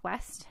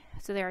Southwest.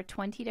 So there are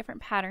 20 different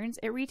patterns.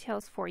 It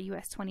retails for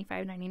US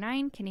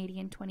 $25.99,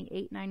 Canadian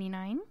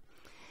 $28.99.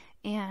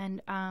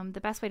 And the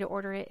best way to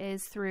order it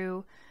is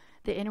through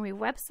the Interweave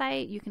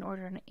website. You can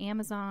order it on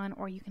Amazon,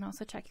 or you can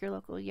also check your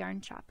local yarn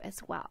shop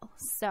as well.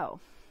 So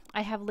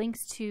I have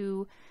links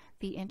to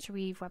the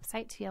Interweave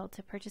website to be able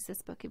to purchase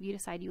this book if you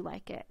decide you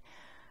like it.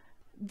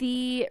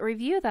 The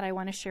review that I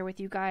want to share with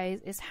you guys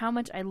is how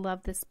much I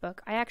love this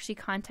book. I actually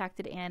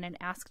contacted Anne and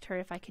asked her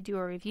if I could do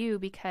a review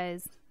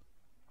because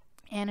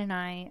Anne and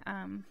I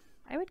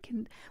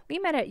we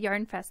met at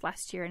Yarn Fest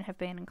last year and have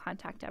been in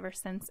contact ever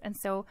since. And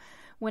so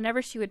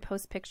whenever she would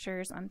post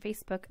pictures on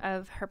Facebook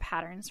of her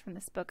patterns from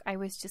this book, I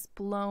was just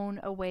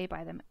blown away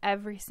by them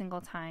every single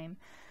time.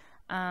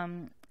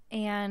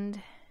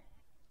 And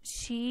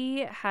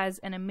she has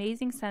an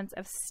amazing sense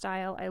of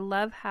style. I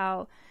love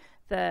how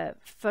the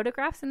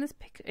photographs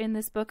in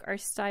this book are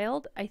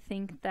styled. I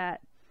think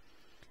that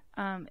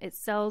it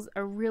sells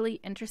a really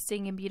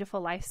interesting and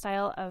beautiful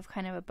lifestyle of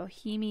kind of a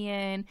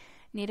bohemian,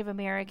 Native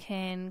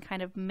American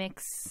kind of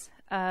mix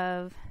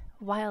of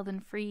wild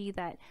and free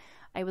that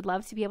I would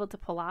love to be able to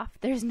pull off.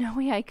 There's no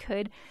way I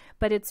could,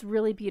 but it's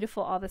really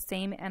beautiful all the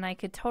same, and I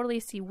could totally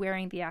see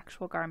wearing the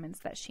actual garments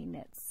that she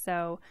knits.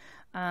 So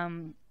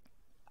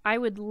I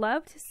would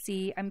love to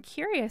see, I'm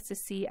curious to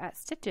see at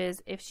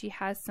Stitches if she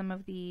has some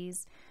of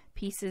these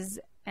pieces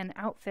and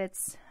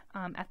outfits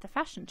at the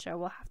fashion show.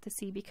 We'll have to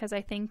see, because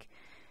I think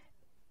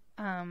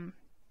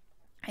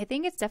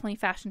it's definitely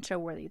fashion show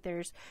worthy.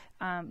 There's,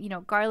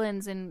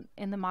 garlands in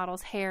the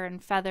model's hair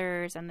and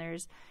feathers, and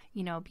there's,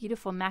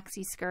 beautiful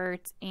maxi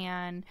skirts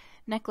and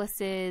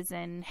necklaces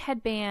and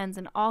headbands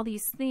and all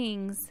these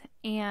things,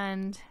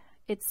 and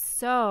it's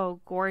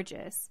so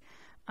gorgeous.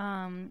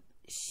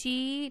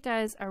 She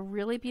does a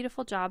really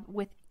beautiful job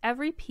with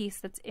every piece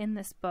that's in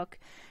this book.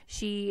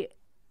 She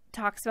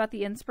talks about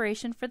the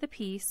inspiration for the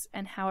piece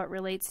and how it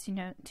relates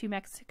to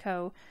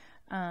Mexico,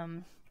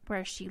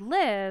 where she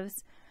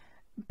lives.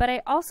 But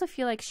I also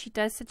feel like she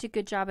does such a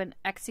good job in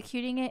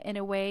executing it in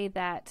a way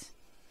that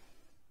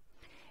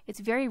it's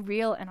very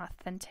real and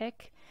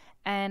authentic.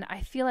 And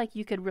I feel like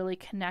you could really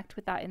connect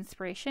with that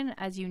inspiration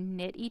as you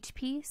knit each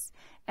piece,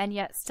 and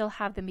yet still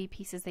have them be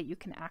pieces that you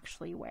can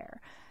actually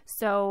wear.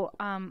 So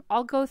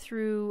I'll go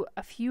through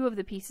a few of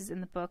the pieces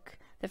in the book.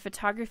 The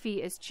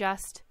photography is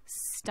just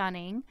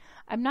stunning.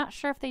 I'm not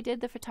sure if they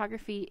did the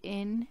photography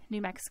in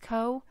New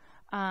Mexico.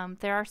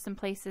 There are some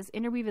places.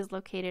 Interweave is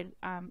located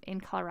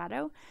in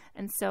Colorado,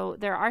 and so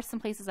there are some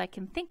places I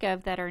can think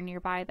of that are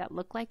nearby that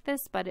look like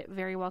this, but it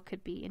very well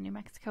could be in New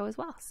Mexico as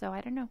well. So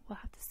I don't know. We'll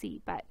have to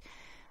see. But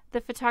the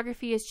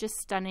photography is just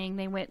stunning.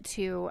 They went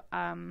to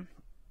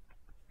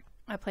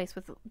a place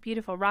with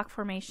beautiful rock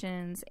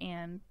formations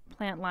and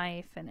plant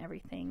life and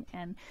everything,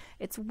 and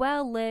it's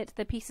well lit.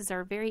 The pieces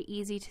are very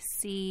easy to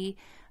see.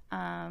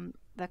 Her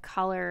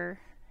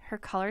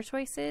color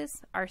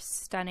choices are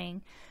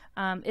stunning.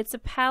 It's a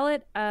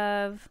palette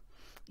of,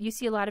 you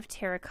see a lot of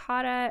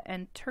terracotta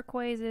and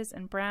turquoises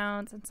and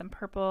browns and some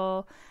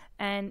purple,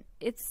 and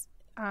it's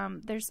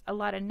there's a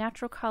lot of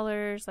natural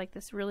colors, like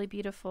this really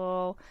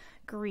beautiful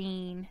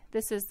green.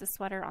 This is the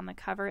sweater on the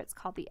cover. It's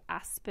called the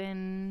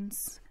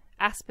Aspen's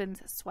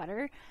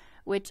sweater,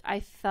 which I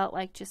felt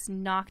like just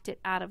knocked it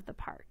out of the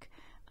park.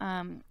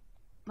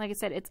 Like I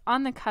said, it's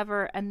on the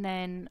cover, and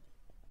then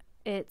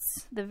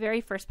it's the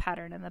very first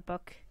pattern in the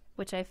book,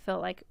 which I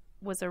felt like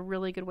was a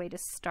really good way to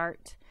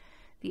start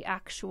the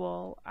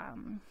actual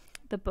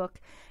the book.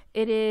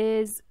 It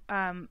is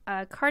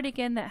a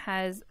cardigan that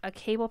has a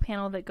cable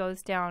panel that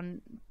goes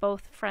down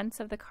both fronts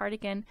of the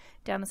cardigan,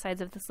 down the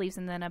sides of the sleeves,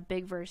 and then a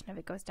big version of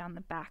it goes down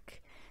the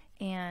back.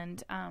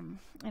 And I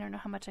don't know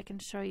how much I can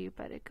show you,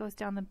 but it goes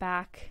down the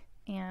back,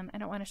 and I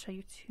don't want to show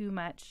you too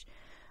much,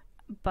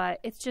 but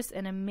it's just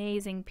an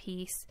amazing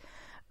piece.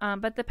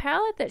 But the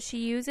palette that she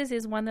uses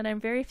is one that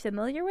I'm very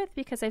familiar with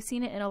because I've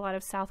seen it in a lot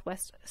of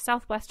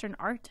Southwestern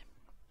art.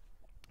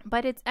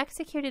 But it's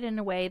executed in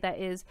a way that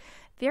is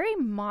very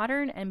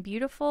modern and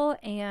beautiful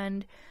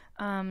and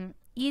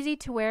easy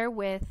to wear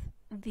with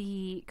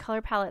the color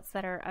palettes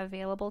that are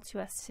available to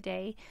us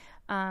today,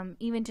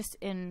 even just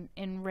in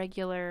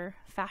regular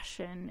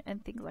fashion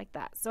and things like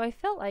that. So I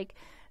felt like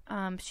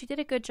she did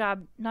a good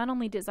job not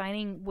only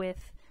designing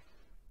with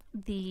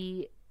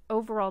the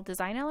overall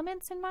design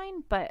elements in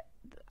mind, but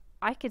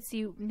I could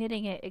see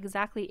knitting it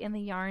exactly in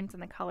the yarns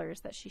and the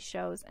colors that she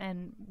shows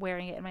and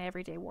wearing it in my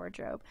everyday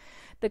wardrobe.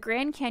 The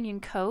Grand Canyon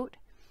coat,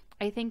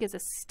 I think, is a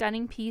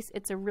stunning piece.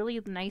 It's a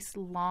really nice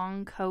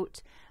long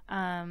coat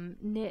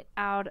knit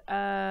out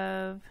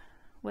of,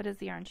 what is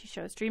the yarn she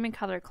shows? Dream and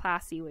Color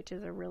Classy, which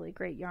is a really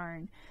great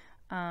yarn.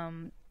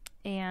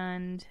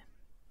 And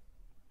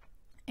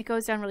it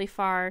goes down really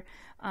far,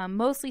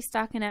 mostly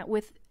stockinette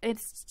with,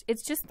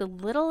 it's just the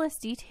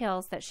littlest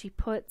details that she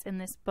puts in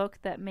this book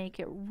that make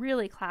it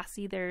really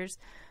classy. There's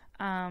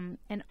an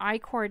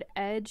I-cord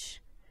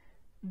edge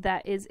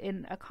that is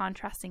in a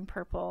contrasting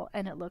purple,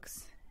 and it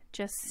looks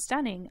just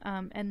stunning.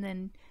 And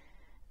then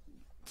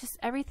just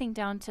everything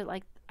down to,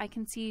 like, I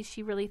can see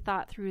she really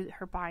thought through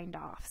her bind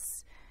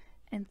offs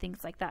and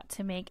things like that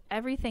to make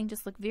everything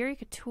just look very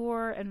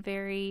couture and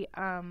very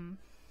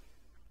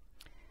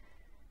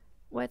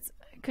what's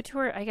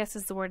couture, I guess,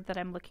 is the word that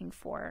I'm looking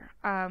for.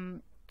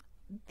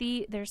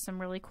 There's some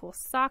really cool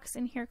socks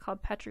in here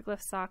called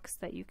petroglyph socks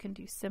that you can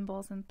do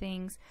symbols and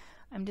things.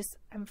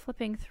 I'm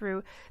flipping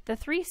through. The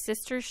Three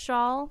Sisters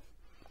shawl,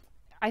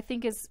 I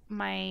think, is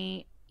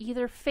my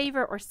either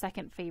favorite or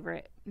second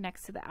favorite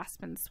next to the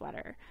Aspen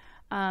sweater.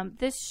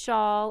 This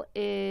shawl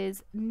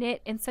is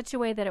knit in such a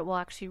way that it will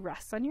actually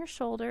rest on your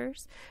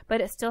shoulders,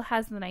 but it still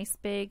has the nice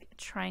big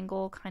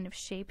triangle kind of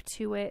shape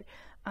to it,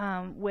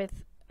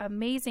 with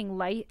amazing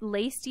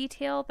lace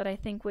detail that I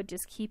think would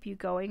just keep you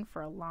going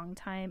for a long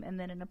time, and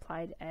then an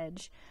applied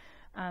edge.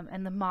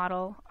 And the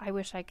model, I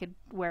wish I could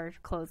wear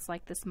clothes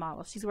like this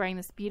model. She's wearing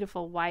this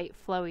beautiful white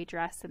flowy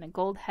dress and a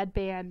gold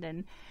headband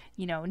and,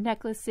 you know,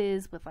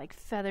 necklaces with like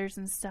feathers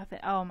and stuff.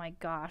 And, oh my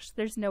gosh,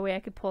 there's no way I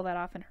could pull that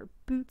off, and her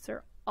boots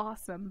are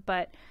awesome.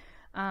 But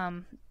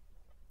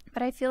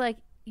I feel like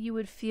you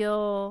would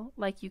feel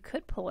like you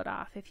could pull it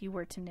off if you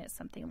were to knit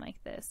something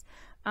like this.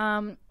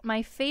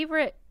 My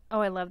favorite,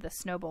 I love the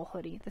Snowball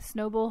hoodie. The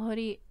Snowball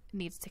hoodie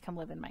needs to come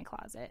live in my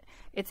closet.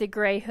 It's a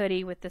gray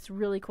hoodie with this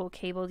really cool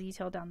cable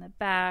detail down the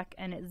back,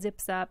 and it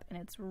zips up, and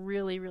it's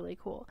really, really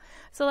cool.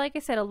 So like I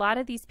said, a lot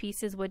of these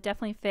pieces would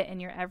definitely fit in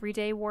your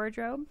everyday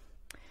wardrobe.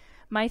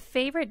 My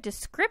favorite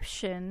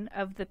description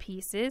of the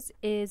pieces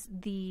is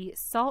the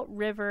Salt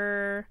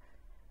River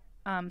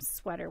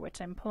sweater,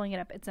 which I'm pulling it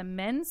up. It's a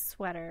men's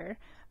sweater.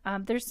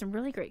 There's some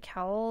really great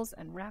cowls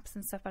and wraps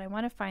and stuff, but I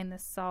want to find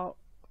this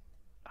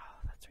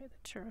that's right,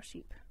 the churro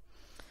sheep.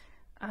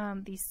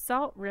 The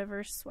Salt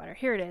River sweater.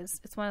 Here it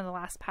is. It's one of the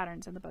last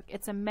patterns in the book.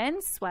 It's a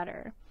men's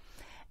sweater,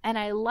 and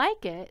I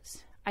like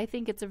it. I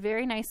think it's a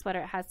very nice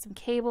sweater. It has some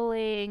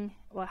cabling.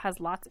 Well, it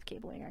has lots of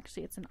cabling,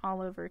 actually. It's an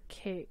all-over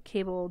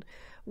cabled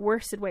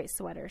worsted weight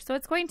sweater, so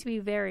it's going to be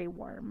very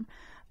warm.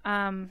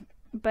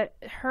 But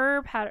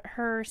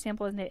her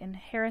sample is knit in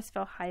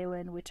Harrisville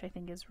Highland, which I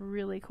think is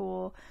really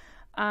cool.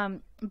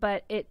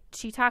 But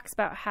she talks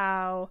about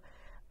how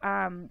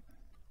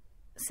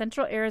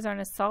Central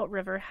Arizona's Salt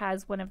River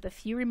has one of the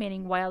few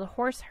remaining wild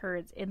horse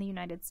herds in the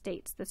United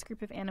States. This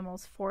group of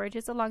animals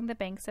forages along the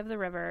banks of the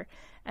river,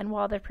 and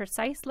while the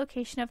precise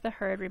location of the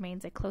herd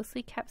remains a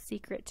closely kept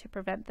secret to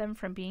prevent them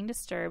from being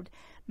disturbed,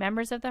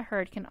 members of the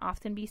herd can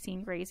often be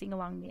seen grazing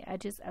along the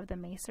edges of the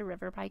Mesa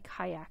River by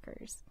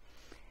kayakers.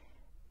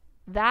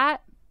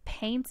 That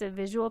paints a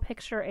visual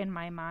picture in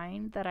my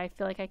mind that I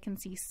feel like I can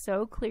see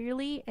so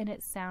clearly, and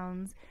it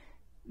sounds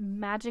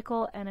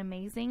magical and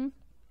amazing.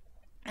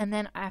 And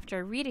then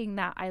after reading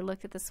that, I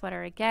looked at the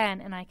sweater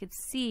again, and I could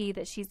see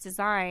that she's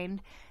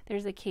designed,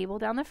 there's a cable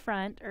down the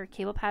front, or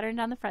cable pattern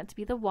down the front to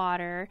be the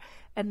water,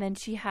 and then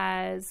she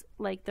has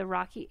like the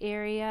rocky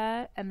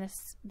area and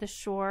the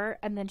shore,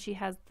 and then she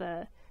has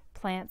the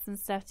plants and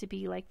stuff to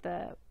be like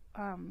the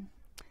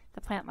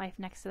plant life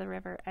next to the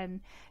river. And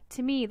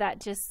to me,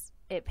 that just,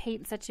 it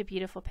paints such a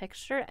beautiful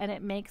picture, and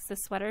it makes the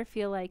sweater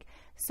feel like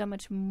so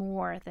much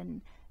more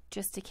than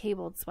just a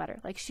cabled sweater.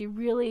 Like, she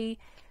really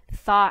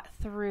thought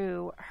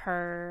through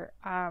her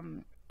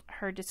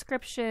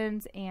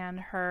descriptions and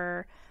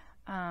her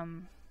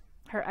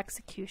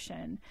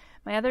execution.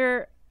 My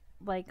other,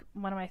 like,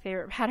 one of my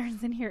favorite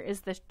patterns in here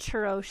is the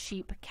churro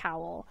sheep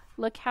cowl.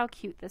 Look how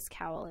cute this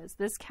cowl is.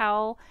 This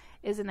cowl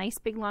is a nice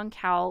big long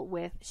cowl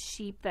with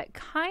sheep that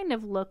kind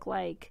of look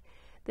like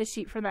the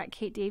sheep from that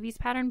Kate Davies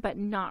pattern, but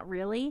not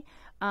really.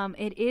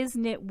 It is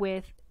knit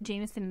with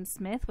Jamieson and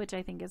Smith, which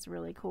I think is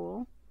really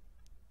cool.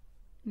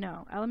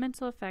 No,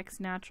 Elemental Effects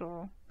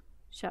Natural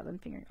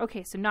Shetland Finger.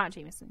 Okay, so not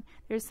Jamieson.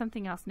 There's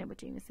something else knit with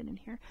Jamieson in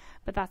here,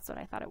 but that's what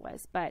I thought it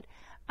was. But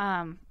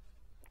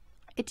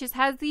it just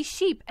has these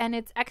sheep, and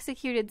it's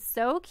executed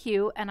so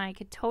cute, and I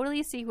could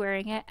totally see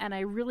wearing it, and I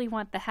really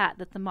want the hat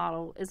that the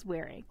model is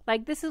wearing.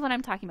 Like, this is what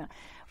I'm talking about.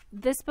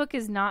 This book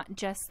is not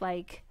just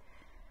like,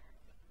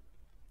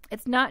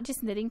 it's not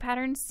just knitting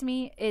patterns to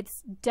me.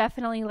 It's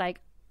definitely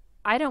like,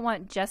 I don't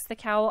want just the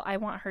cowl. I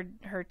want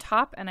her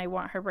top, and I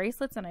want her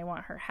bracelets, and I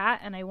want her hat,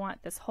 and I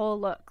want this whole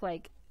look.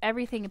 Like,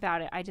 everything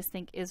about it I just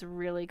think is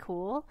really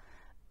cool.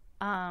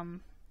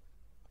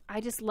 I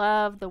just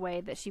love the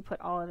way that she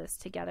put all of this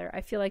together.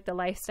 I feel like the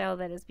lifestyle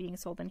that is being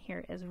sold in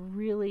here is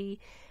really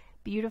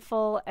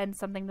beautiful and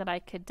something that I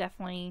could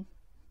definitely,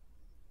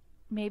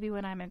 maybe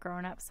when I'm a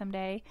grown-up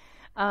someday,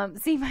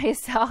 see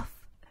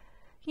myself,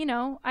 you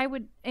know, I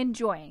would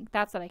enjoying.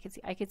 That's what I could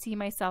see. I could see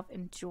myself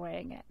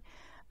enjoying it.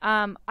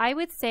 I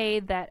would say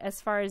that as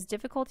far as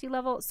difficulty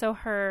level, so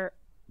her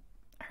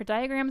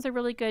diagrams are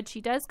really good. She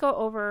does go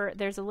over,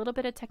 there's a little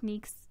bit of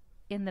techniques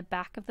in the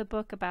back of the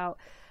book about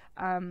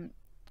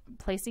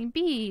placing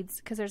beads,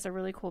 because there's a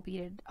really cool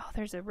beaded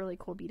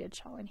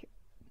shawl in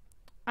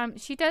here.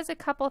 She does a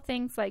couple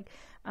things, like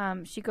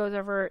she goes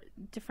over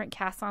different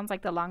cast-ons,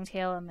 like the long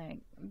tail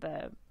and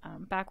the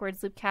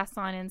backwards loop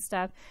cast-on and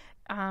stuff.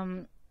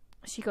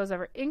 She goes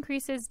over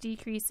increases,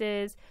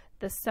 decreases,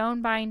 the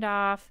sewn bind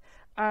off.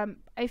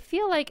 I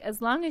feel like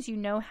as long as you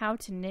know how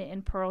to knit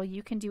and purl,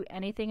 you can do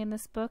anything in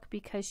this book,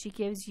 because she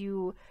gives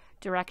you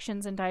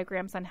directions and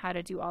diagrams on how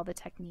to do all the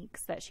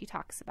techniques that she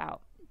talks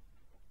about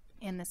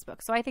in this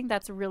book. So I think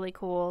that's really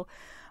cool.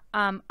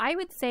 I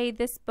would say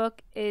this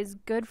book is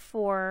good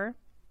for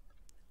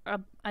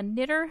a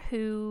knitter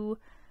who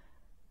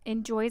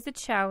enjoys a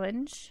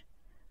challenge,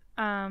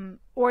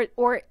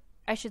 or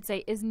I should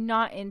say is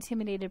not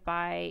intimidated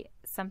by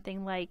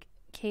something like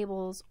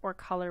cables or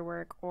color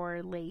work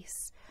or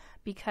lace,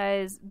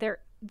 because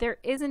there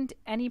isn't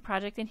any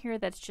project in here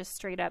that's just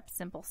straight up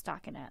simple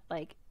stockinette.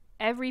 Like,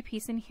 every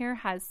piece in here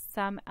has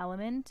some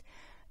element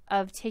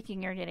of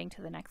taking your knitting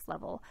to the next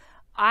level.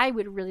 I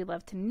would really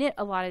love to knit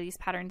a lot of these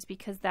patterns,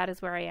 because that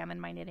is where I am in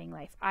my knitting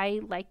life.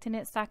 I like to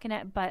knit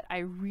stockinette, but I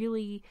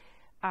really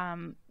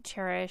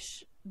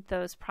cherish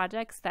those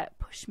projects that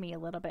push me a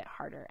little bit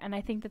harder. And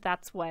I think that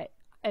that's what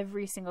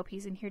every single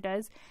piece in here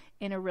does,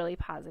 in a really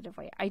positive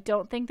way. I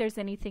don't think there's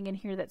anything in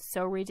here that's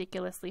so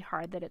ridiculously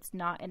hard that it's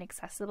not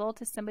inaccessible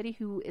to somebody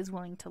who is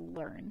willing to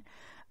learn.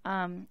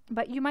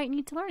 But you might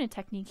need to learn a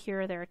technique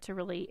here or there to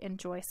really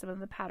enjoy some of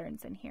the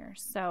patterns in here.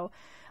 So,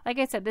 like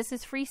I said, this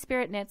is Free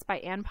Spirit Knits by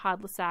Anne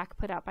Podlesak,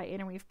 put out by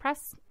Interweave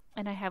Press,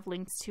 and I have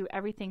links to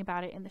everything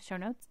about it in the show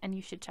notes, and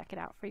you should check it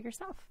out for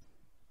yourself.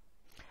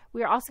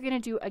 We are also going to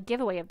do a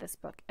giveaway of this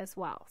book as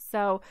well.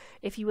 So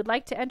if you would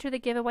like to enter the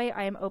giveaway,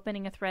 I am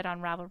opening a thread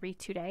on Ravelry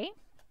today.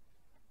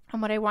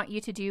 And what I want you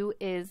to do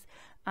is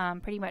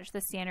pretty much the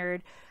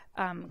standard,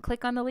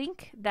 click on the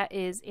link that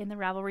is in the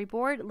Ravelry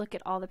board, look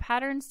at all the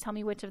patterns, tell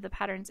me which of the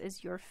patterns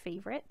is your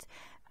favorite,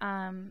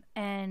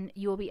 and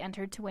you will be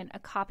entered to win a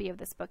copy of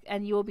this book.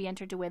 And you will be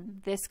entered to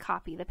win this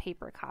copy, the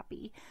paper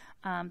copy,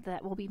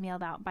 that will be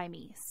mailed out by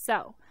me.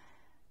 So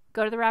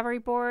go to the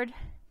Ravelry board,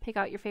 pick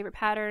out your favorite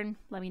pattern,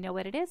 let me know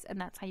what it is, and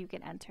that's how you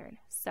get entered.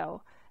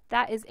 So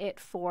that is it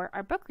for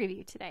our book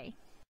review today.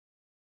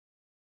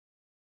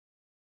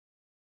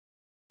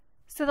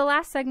 So the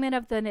last segment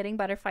of the Knitting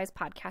Butterflies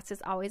podcast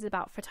is always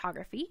about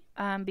photography,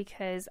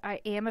 because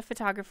I am a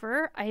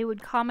photographer. I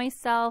would call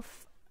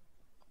myself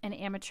an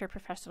amateur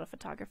professional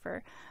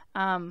photographer.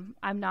 I'm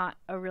not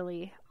a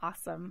really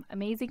awesome,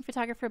 amazing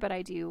photographer, but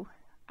I do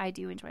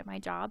enjoy my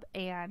job.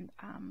 And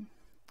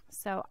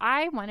so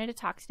I wanted to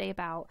talk today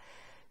about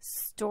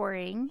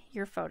storing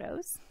your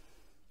photos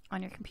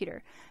on your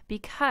computer,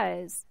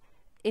 because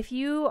if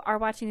you are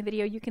watching the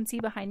video, you can see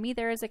behind me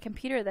there is a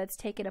computer that's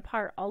taken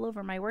apart all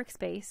over my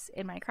workspace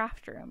in my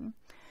craft room.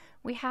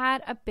 We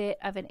had a bit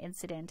of an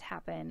incident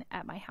happen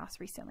at my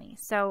house recently.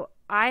 So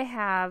I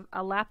have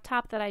a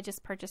laptop that I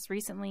just purchased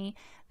recently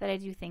that I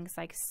do things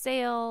like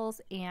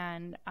sales,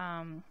 and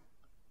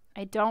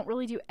I don't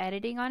really do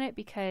editing on it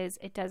because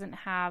it doesn't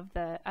have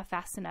a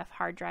fast enough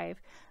hard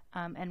drive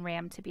and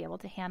RAM to be able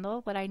to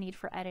handle what I need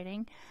for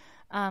editing.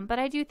 But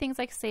I do things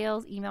like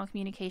sales, email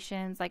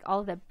communications, like all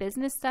of the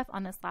business stuff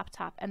on this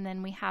laptop. And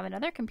then we have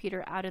another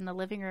computer out in the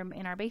living room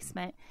in our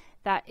basement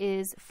that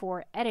is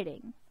for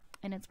editing.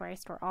 And it's where I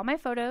store all my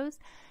photos,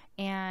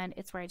 and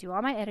it's where I do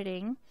all my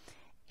editing.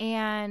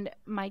 And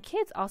my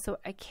kids also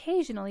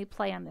occasionally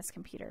play on this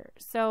computer.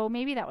 So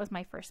maybe that was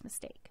my first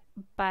mistake.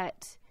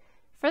 But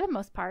for the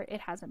most part,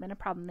 it hasn't been a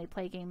problem. They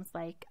play games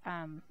like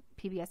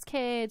PBS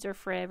Kids or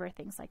Friv or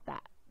things like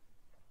that.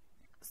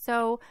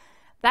 So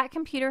that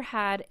computer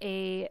had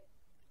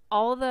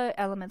all the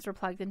elements were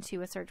plugged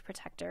into a surge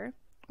protector,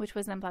 which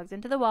was then plugged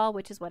into the wall,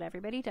 which is what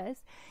everybody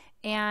does.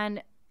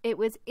 And it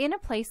was in a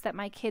place that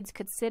my kids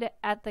could sit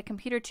at the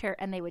computer chair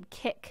and they would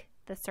kick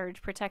the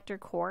surge protector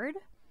cord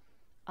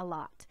a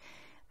lot.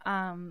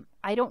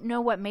 I don't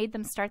know what made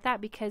them start that,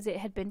 because it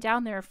had been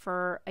down there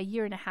for a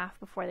year and a half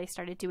before they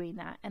started doing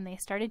that. And they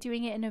started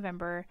doing it in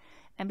November,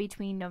 and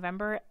between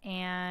November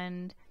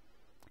and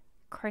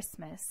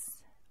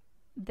Christmas,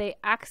 they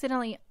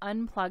accidentally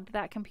unplugged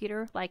that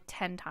computer like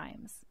 10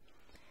 times.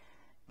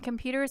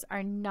 Computers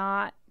are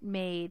not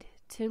made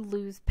to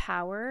lose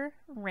power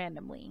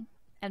randomly,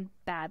 and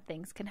bad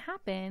things can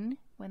happen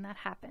when that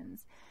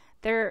happens.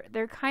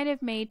 They're kind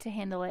of made to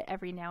handle it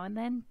every now and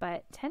then,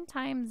 but 10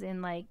 times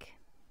in like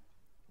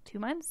 2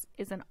 months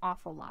is an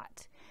awful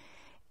lot.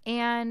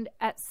 And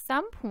at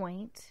some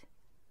point,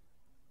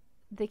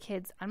 the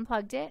kids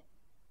unplugged it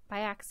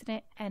by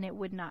accident, and it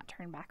would not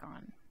turn back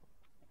on.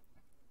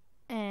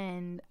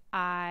 And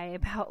I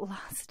about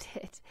lost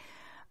it.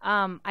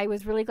 I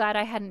was really glad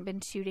I hadn't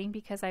been shooting,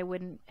 because I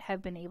wouldn't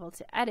have been able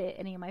to edit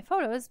any of my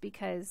photos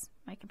because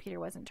my computer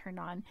wasn't turned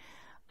on.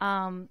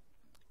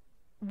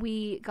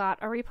 We got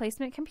a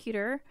replacement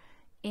computer,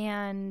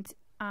 and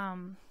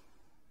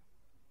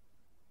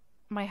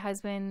my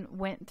husband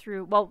went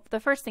through, well, the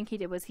first thing he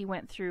did was he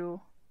went through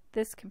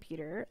this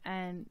computer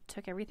and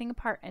took everything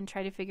apart and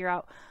tried to figure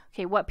out,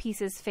 okay, what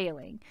piece is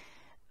failing.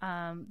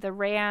 The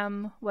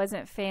RAM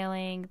wasn't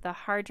failing, the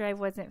hard drive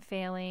wasn't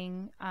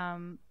failing,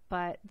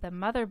 but the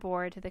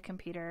motherboard to the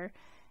computer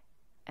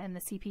and the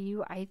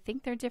CPU, I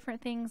think they're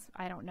different things.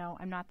 I don't know.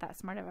 I'm not that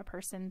smart of a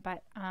person,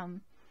 but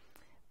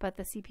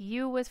the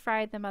CPU was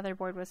fried, the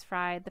motherboard was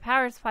fried, the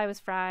power supply was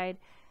fried,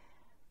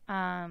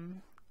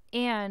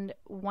 and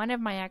one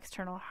of my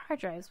external hard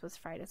drives was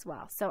fried as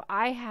well. So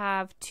I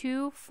have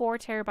 2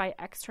 4-terabyte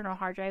external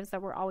hard drives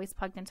that were always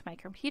plugged into my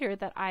computer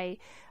that I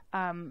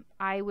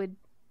would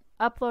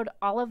upload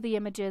all of the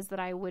images that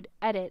I would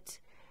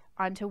edit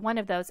onto one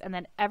of those, and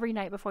then every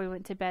night before we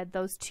went to bed,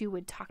 those 2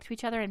 would talk to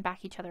each other and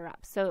back each other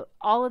up. So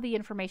all of the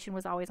information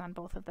was always on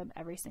both of them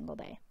every single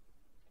day.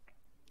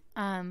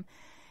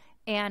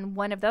 And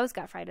one of those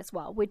got fried as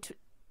well, which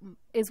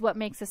is what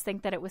makes us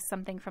think that it was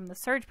something from the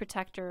surge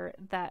protector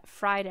that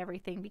fried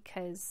everything,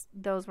 because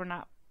those were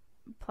not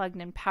plugged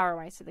in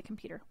power-wise to the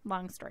computer.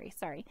 Long story,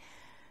 sorry.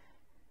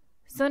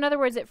 So in other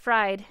words, it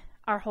fried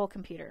our whole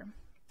computer.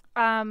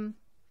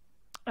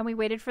 And we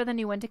waited for the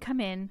new one to come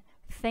in.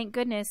 Thank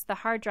goodness the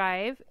hard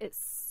drive,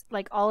 it's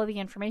like all of the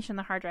information on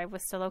the hard drive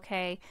was still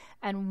okay,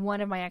 and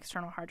one of my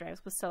external hard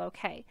drives was still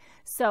okay.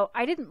 So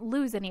I didn't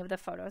lose any of the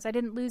photos. I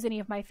didn't lose any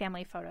of my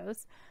family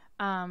photos.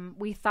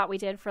 We thought we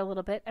did for a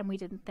little bit, and we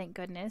didn't, thank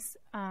goodness.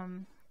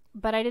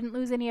 But I didn't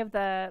lose any of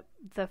the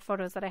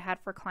photos that I had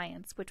for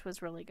clients, which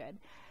was really good.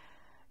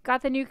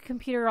 Got the new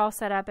computer all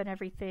set up and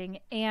everything,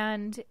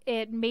 and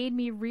it made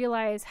me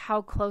realize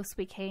how close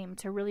we came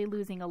to really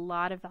losing a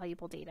lot of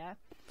valuable data.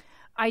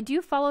 I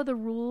do follow the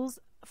rules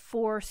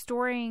for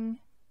storing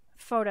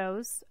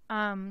photos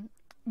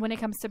when it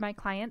comes to my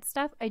client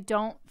stuff. I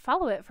don't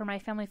follow it for my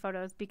family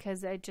photos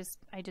because I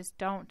just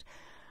don't.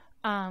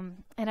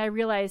 And I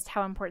realized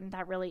how important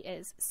that really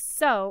is.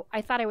 So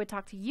I thought I would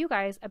talk to you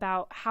guys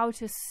about how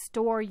to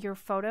store your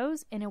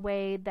photos in a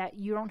way that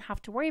you don't have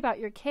to worry about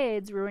your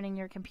kids ruining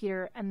your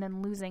computer and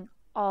then losing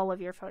all of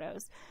your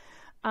photos.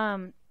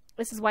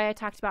 This is why I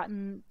talked about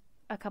in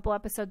a couple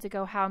episodes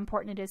ago how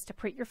important it is to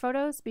print your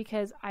photos,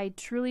 because I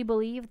truly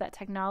believe that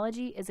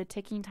technology is a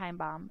ticking time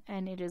bomb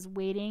and it is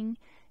waiting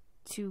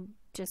to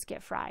just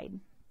get fried.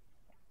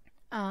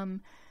 And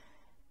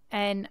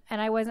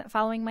I wasn't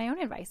following my own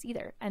advice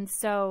either. And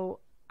so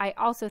I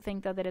also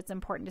think, though, that it's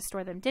important to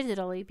store them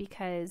digitally,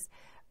 because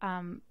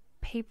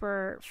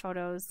paper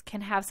photos can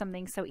have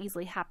something so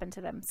easily happen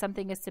to them.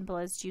 Something as simple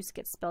as juice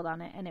gets spilled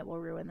on it and it will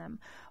ruin them.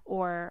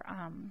 Or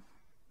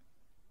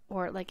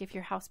like if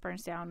your house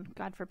burns down,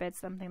 God forbid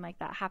something like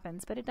that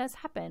happens, but it does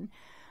happen,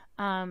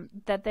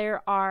 that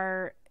there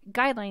are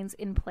guidelines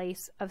in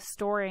place of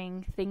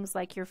storing things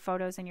like your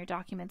photos and your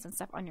documents and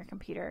stuff on your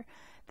computer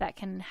that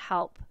can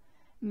help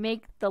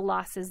make the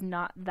losses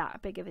not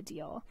that big of a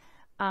deal.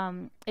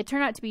 It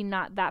turned out to be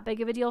not that big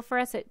of a deal for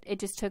us. It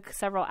just took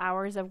several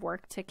hours of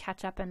work to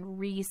catch up and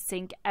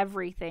resync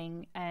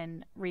everything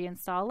and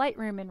reinstall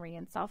Lightroom and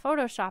reinstall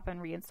Photoshop and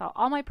reinstall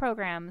all my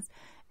programs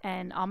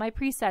and all my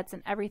presets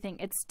and everything.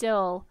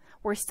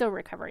 We're still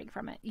recovering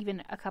from it,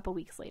 even a couple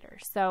weeks later.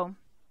 So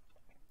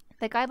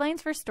the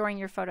guidelines for storing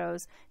your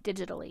photos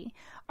digitally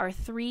are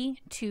 3,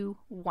 2,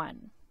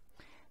 1.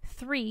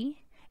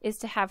 3 is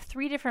to have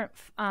three different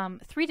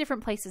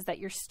places that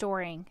you're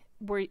storing.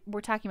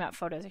 We're talking about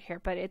photos here,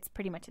 but it's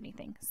pretty much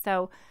anything.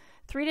 So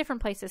 3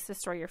 different places to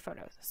store your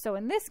photos. So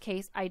in this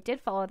case, I did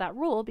follow that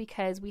rule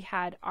because we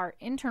had our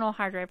internal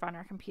hard drive on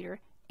our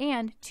computer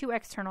and 2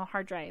 external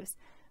hard drives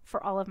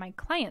for all of my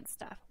client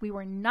stuff. We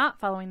were not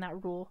following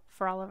that rule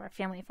for all of our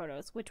family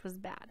photos, which was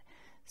bad.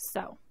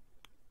 So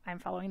I'm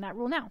following that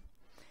rule now.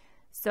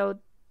 So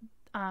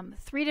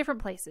 3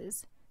 different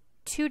places,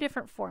 2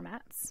 different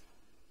formats.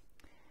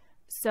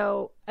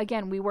 So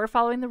again, we were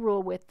following the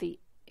rule with the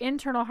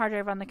internal hard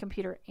drive on the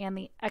computer and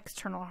the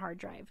external hard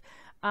drive.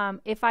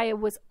 If I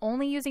was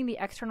only using the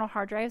external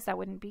hard drives, that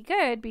wouldn't be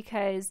good,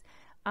 because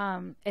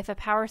if a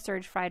power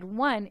surge fried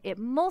one, it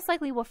most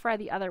likely will fry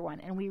the other one.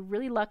 And we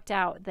really lucked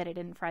out that it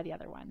didn't fry the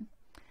other one.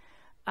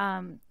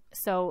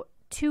 So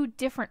 2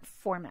 different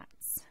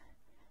formats.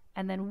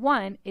 And then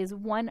one is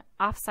one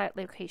offsite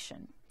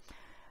location.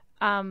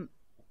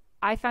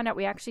 I found out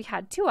we actually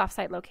had 2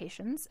 offsite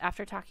locations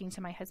after talking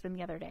to my husband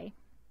the other day.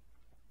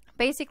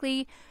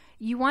 Basically,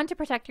 you want to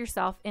protect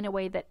yourself in a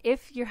way that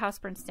if your house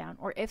burns down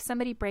or if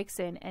somebody breaks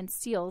in and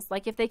steals,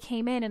 like if they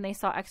came in and they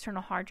saw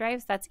external hard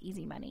drives, that's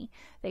easy money.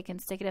 They can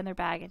stick it in their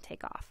bag and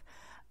take off.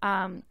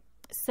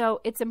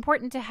 So it's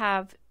important to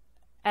have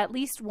at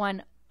least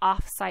one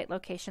off-site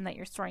location that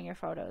you're storing your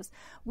photos.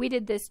 We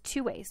did this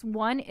 2 ways.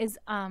 One is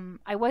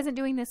I wasn't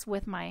doing this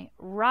with my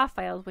RAW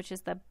files, which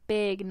is the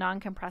big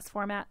non-compressed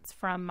formats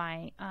from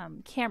my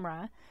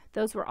camera.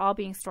 Those were all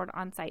being stored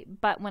on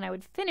site. But when I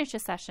would finish a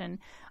session,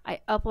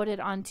 I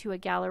uploaded onto a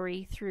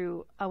gallery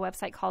through a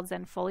website called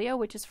Zenfolio,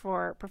 which is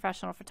for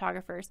professional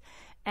photographers.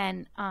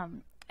 And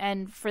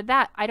for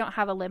that, I don't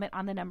have a limit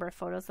on the number of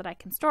photos that I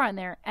can store on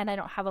there, and I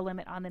don't have a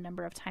limit on the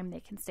number of time they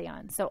can stay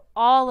on. So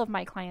all of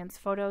my clients'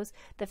 photos,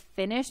 the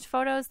finished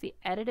photos, the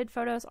edited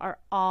photos, are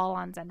all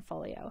on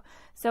Zenfolio.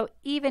 So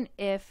even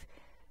if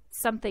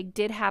something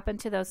did happen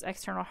to those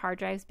external hard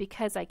drives,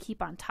 because I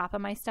keep on top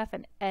of my stuff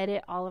and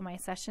edit all of my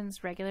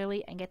sessions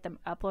regularly and get them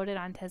uploaded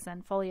onto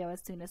Zenfolio as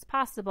soon as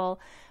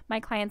possible, my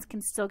clients can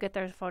still get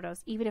their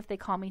photos, even if they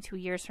call me 2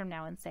 years from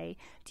now and say,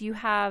 do you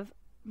have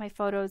my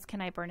photos?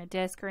 Can I burn a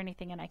disc or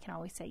anything? And I can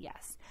always say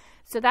yes.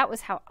 So that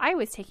was how I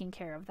was taking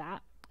care of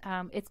that.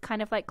 It's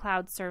kind of like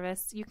cloud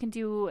service. You can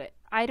do,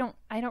 I don't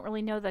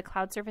really know the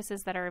cloud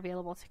services that are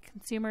available to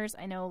consumers.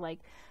 I know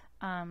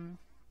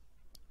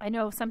I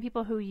know some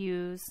people who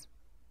use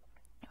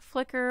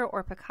Flickr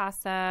or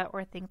Picasa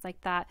or things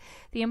like that.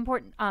 The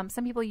important,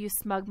 some people use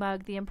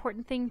SmugMug. The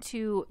important thing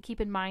to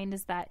keep in mind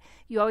is that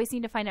you always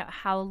need to find out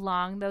how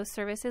long those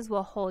services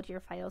will hold your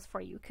files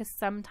for you, because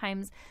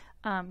sometimes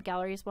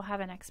galleries will have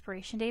an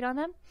expiration date on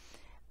them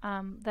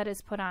that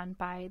is put on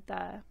by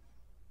the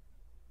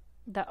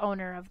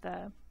owner of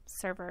the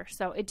server.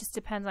 So it just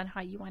depends on how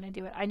you want to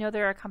do it. I know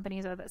there are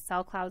companies that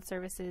sell cloud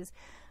services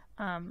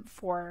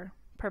for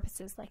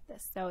purposes like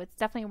this, so it's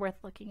definitely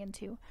worth looking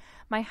into.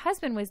 My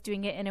husband was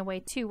doing it in a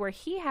way too, where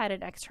he had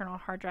an external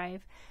hard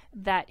drive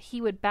that he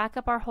would back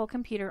up our whole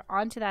computer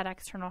onto that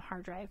external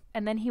hard drive,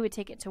 and then he would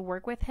take it to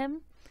work with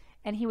him,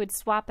 and he would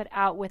swap it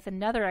out with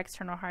another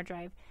external hard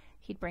drive.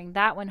 He'd bring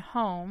that one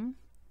home,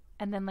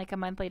 and then like a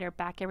month later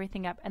back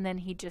everything up, and then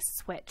he'd just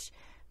switch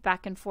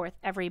back and forth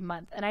every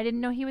month. And I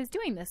didn't know he was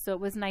doing this, so it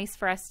was nice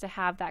for us to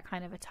have that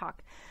kind of a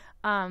talk.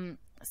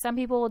 Some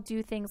people will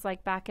do things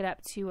like back it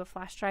up to a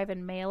flash drive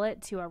and mail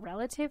it to a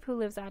relative who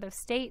lives out of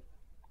state.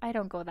 I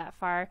don't go that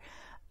far.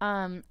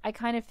 I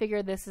kind of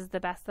figure this is the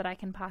best that I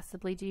can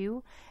possibly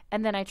do.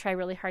 And then I try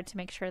really hard to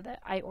make sure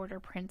that I order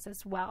prints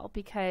as well,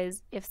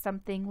 because if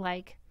something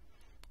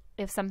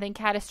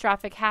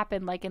catastrophic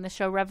happened, like in the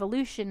show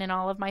Revolution, and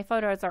all of my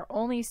photos are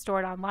only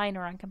stored online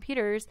or on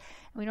computers,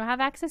 and we don't have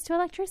access to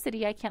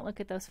electricity, I can't look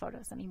at those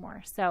photos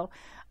anymore. So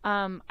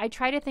I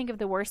try to think of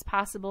the worst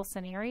possible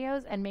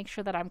scenarios and make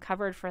sure that I'm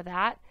covered for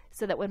that,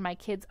 so that when my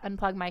kids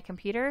unplug my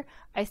computer,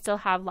 I still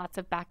have lots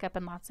of backup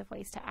and lots of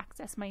ways to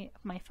access my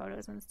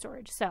photos and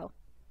storage. So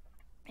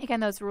again,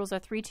 those rules are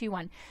 3, 2,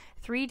 1.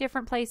 3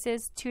 different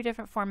places, 2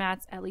 different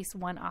formats, at least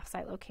 1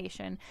 offsite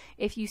location.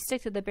 If you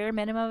stick to the bare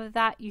minimum of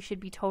that, you should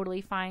be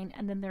totally fine.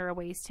 And then there are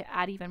ways to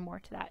add even more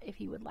to that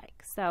if you would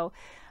like. So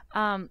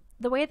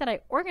the way that I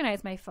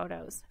organize my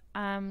photos,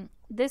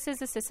 this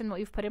is a system that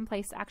we've put in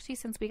place actually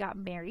since we got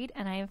married,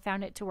 and I have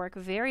found it to work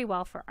very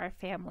well for our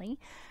family.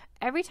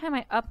 Every time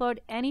I upload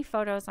any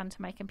photos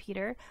onto my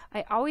computer,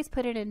 I always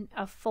put it in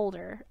a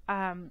folder.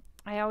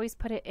 I always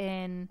put it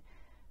in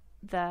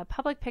the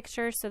public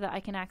pictures so that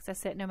I can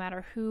access it no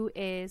matter who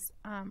is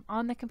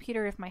on the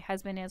computer, if my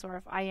husband is or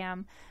if I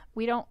am.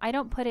 I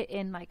don't put it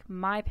in like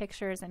my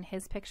pictures and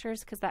his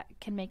pictures, because that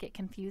can make it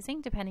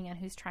confusing depending on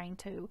who's trying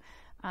to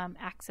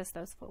access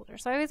those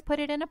folders. So I always put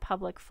it in a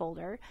public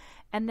folder,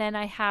 and then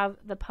I have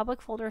the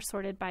public folder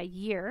sorted by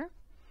year.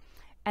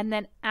 And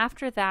then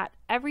after that,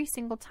 every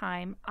single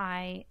time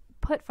I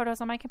put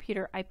photos on my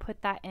computer, I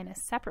put that in a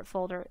separate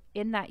folder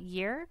in that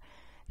year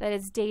that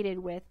is dated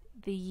with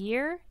the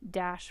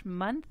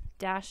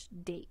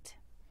year-month-date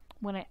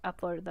when I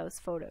uploaded those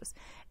photos.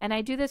 And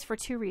I do this for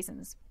 2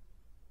 reasons.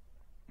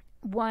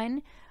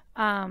 One,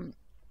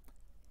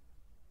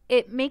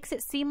 it makes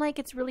it seem like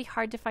it's really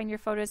hard to find your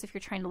photos if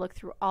you're trying to look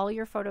through all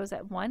your photos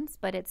at once,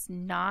 but it's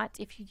not.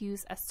 If you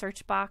use a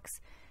search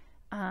box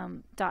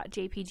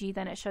 .jpg,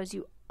 then it shows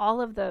you all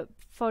of the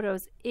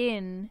photos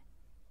in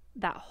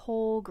that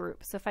whole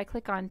group. So if I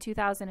click on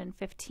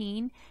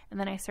 2015 and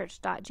then I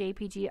search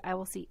 .jpg, I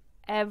will see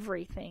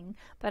everything,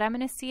 but I'm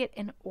going to see it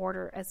in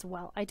order as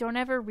well. I don't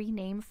ever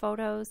rename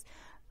photos,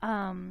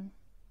 at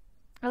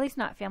least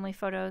not family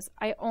photos.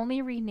 I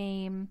only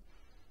rename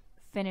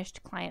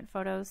finished client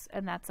photos,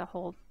 and that's a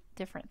whole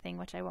different thing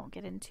which I won't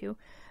get into.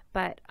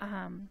 But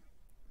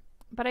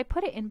but I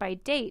put it in by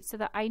date so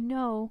that I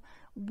know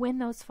when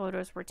those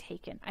photos were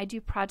taken. I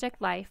do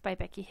Project Life by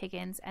Becky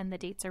Higgins, and the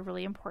dates are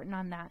really important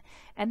on that.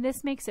 And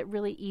this makes it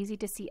really easy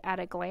to see at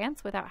a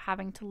glance without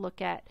having to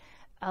look at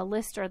a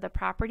list or the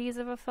properties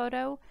of a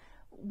photo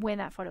when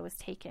that photo was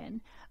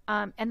taken.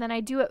 And then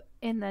I do it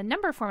in the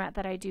number format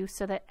that I do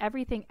so that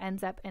everything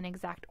ends up in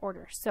exact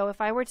order. So if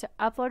I were to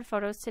upload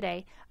photos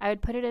today, I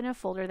would put it in a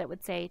folder that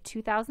would say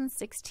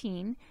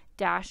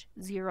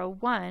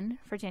 2016-01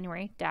 for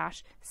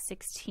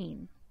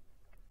January-16.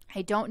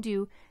 I don't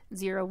do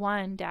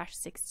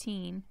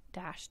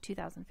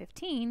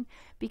 01-16-2015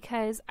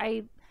 because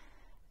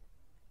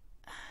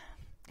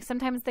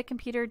sometimes the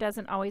computer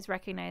doesn't always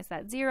recognize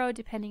that zero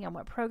depending on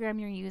what program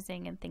you're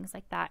using and things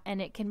like that,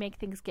 and it can make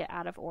things get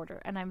out of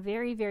order. And I'm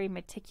very, very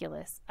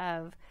meticulous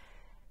of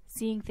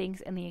seeing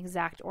things in the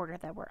exact order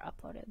that were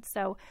uploaded.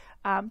 So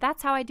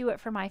that's how I do it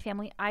for my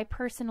family. I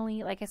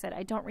personally, like I said,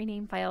 I don't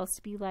rename files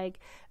to be like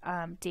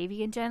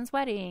Davy and Jen's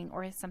wedding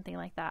or something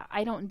like that.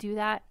 I don't do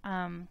that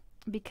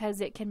because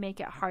it can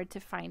make it hard to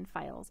find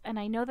files. And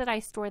I know that I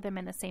store them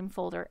in the same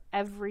folder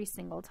every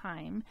single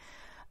time.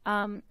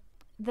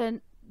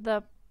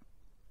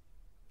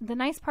 The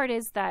nice part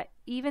is that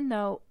even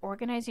though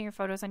organizing your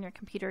photos on your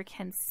computer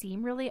can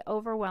seem really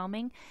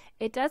overwhelming,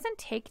 it doesn't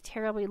take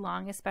terribly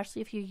long,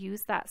 especially if you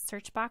use that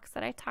search box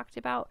that I talked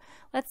about.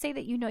 Let's say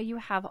that you know you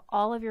have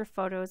all of your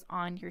photos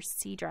on your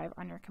C drive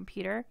on your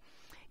computer.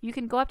 You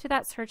can go up to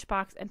that search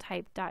box and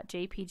type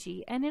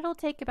 .jpg, and it'll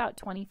take about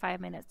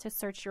 25 minutes to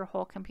search your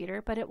whole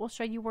computer, but it will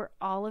show you where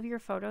all of your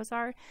photos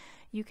are.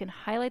 You can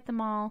highlight them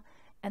all,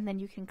 and then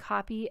you can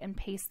copy and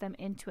paste them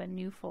into a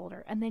new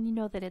folder, and then you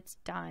know that it's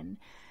done.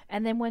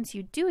 And then once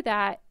you do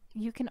that,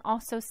 you can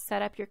also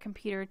set up your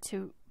computer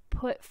to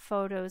put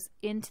photos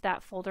into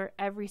that folder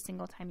every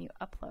single time you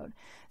upload.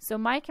 So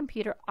my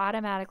computer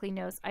automatically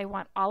knows I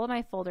want all of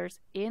my folders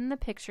in the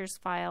pictures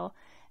file,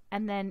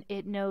 and then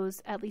it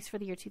knows, at least for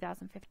the year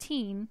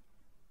 2015,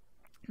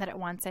 that it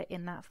wants it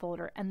in that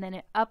folder, and then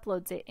it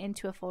uploads it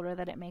into a folder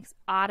that it makes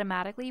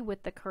automatically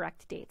with the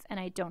correct dates, and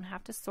I don't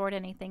have to sort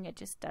anything, it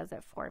just does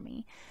it for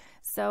me.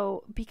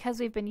 So because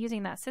we've been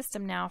using that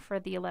system now for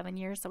the 11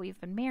 years that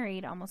we've been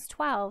married, almost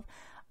 12,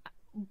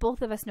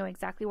 both of us know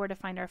exactly where to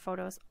find our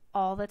photos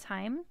all the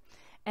time,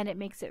 and it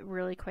makes it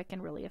really quick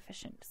and really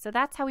efficient. So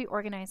that's how we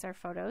organize our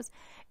photos.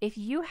 If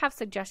you have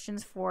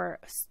suggestions for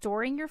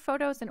storing your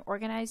photos and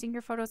organizing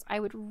your photos,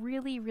 I would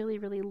really, really,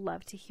 really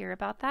love to hear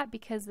about that,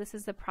 because this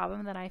is the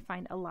problem that I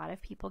find a lot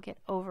of people get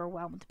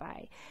overwhelmed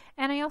by.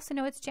 And I also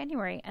know it's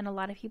January and a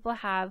lot of people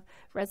have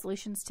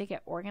resolutions to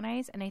get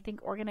organized, and I think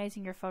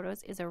organizing your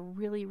photos is a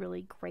really,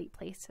 really great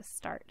place to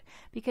start,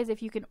 because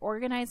if you can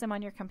organize them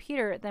on your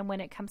computer, then when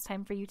it comes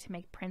time for you to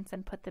make prints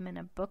and put them in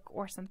a book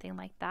or something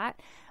like that,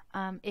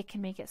 it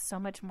can make it so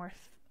much more,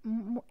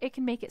 it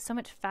can make it so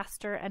much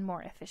faster and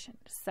more efficient.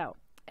 So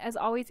as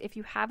always, if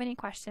you have any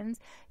questions,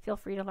 feel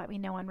free to let me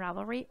know on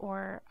Ravelry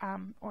or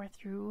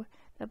through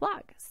the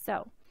blog.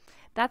 So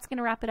that's going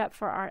to wrap it up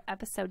for our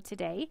episode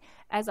today.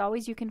 As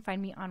always, you can find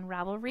me on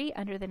Ravelry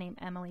under the name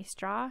Emily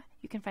Straw.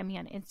 You can find me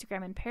on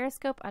Instagram and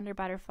Periscope under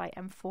Butterfly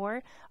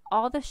M4.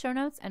 All the show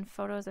notes and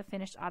photos of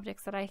finished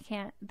objects that I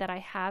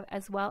have,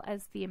 as well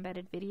as the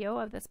embedded video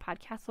of this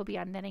podcast, will be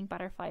on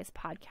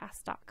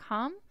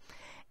knittingbutterfliespodcast.com.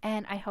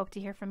 And I hope to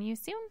hear from you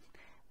soon.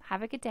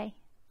 Have a good day.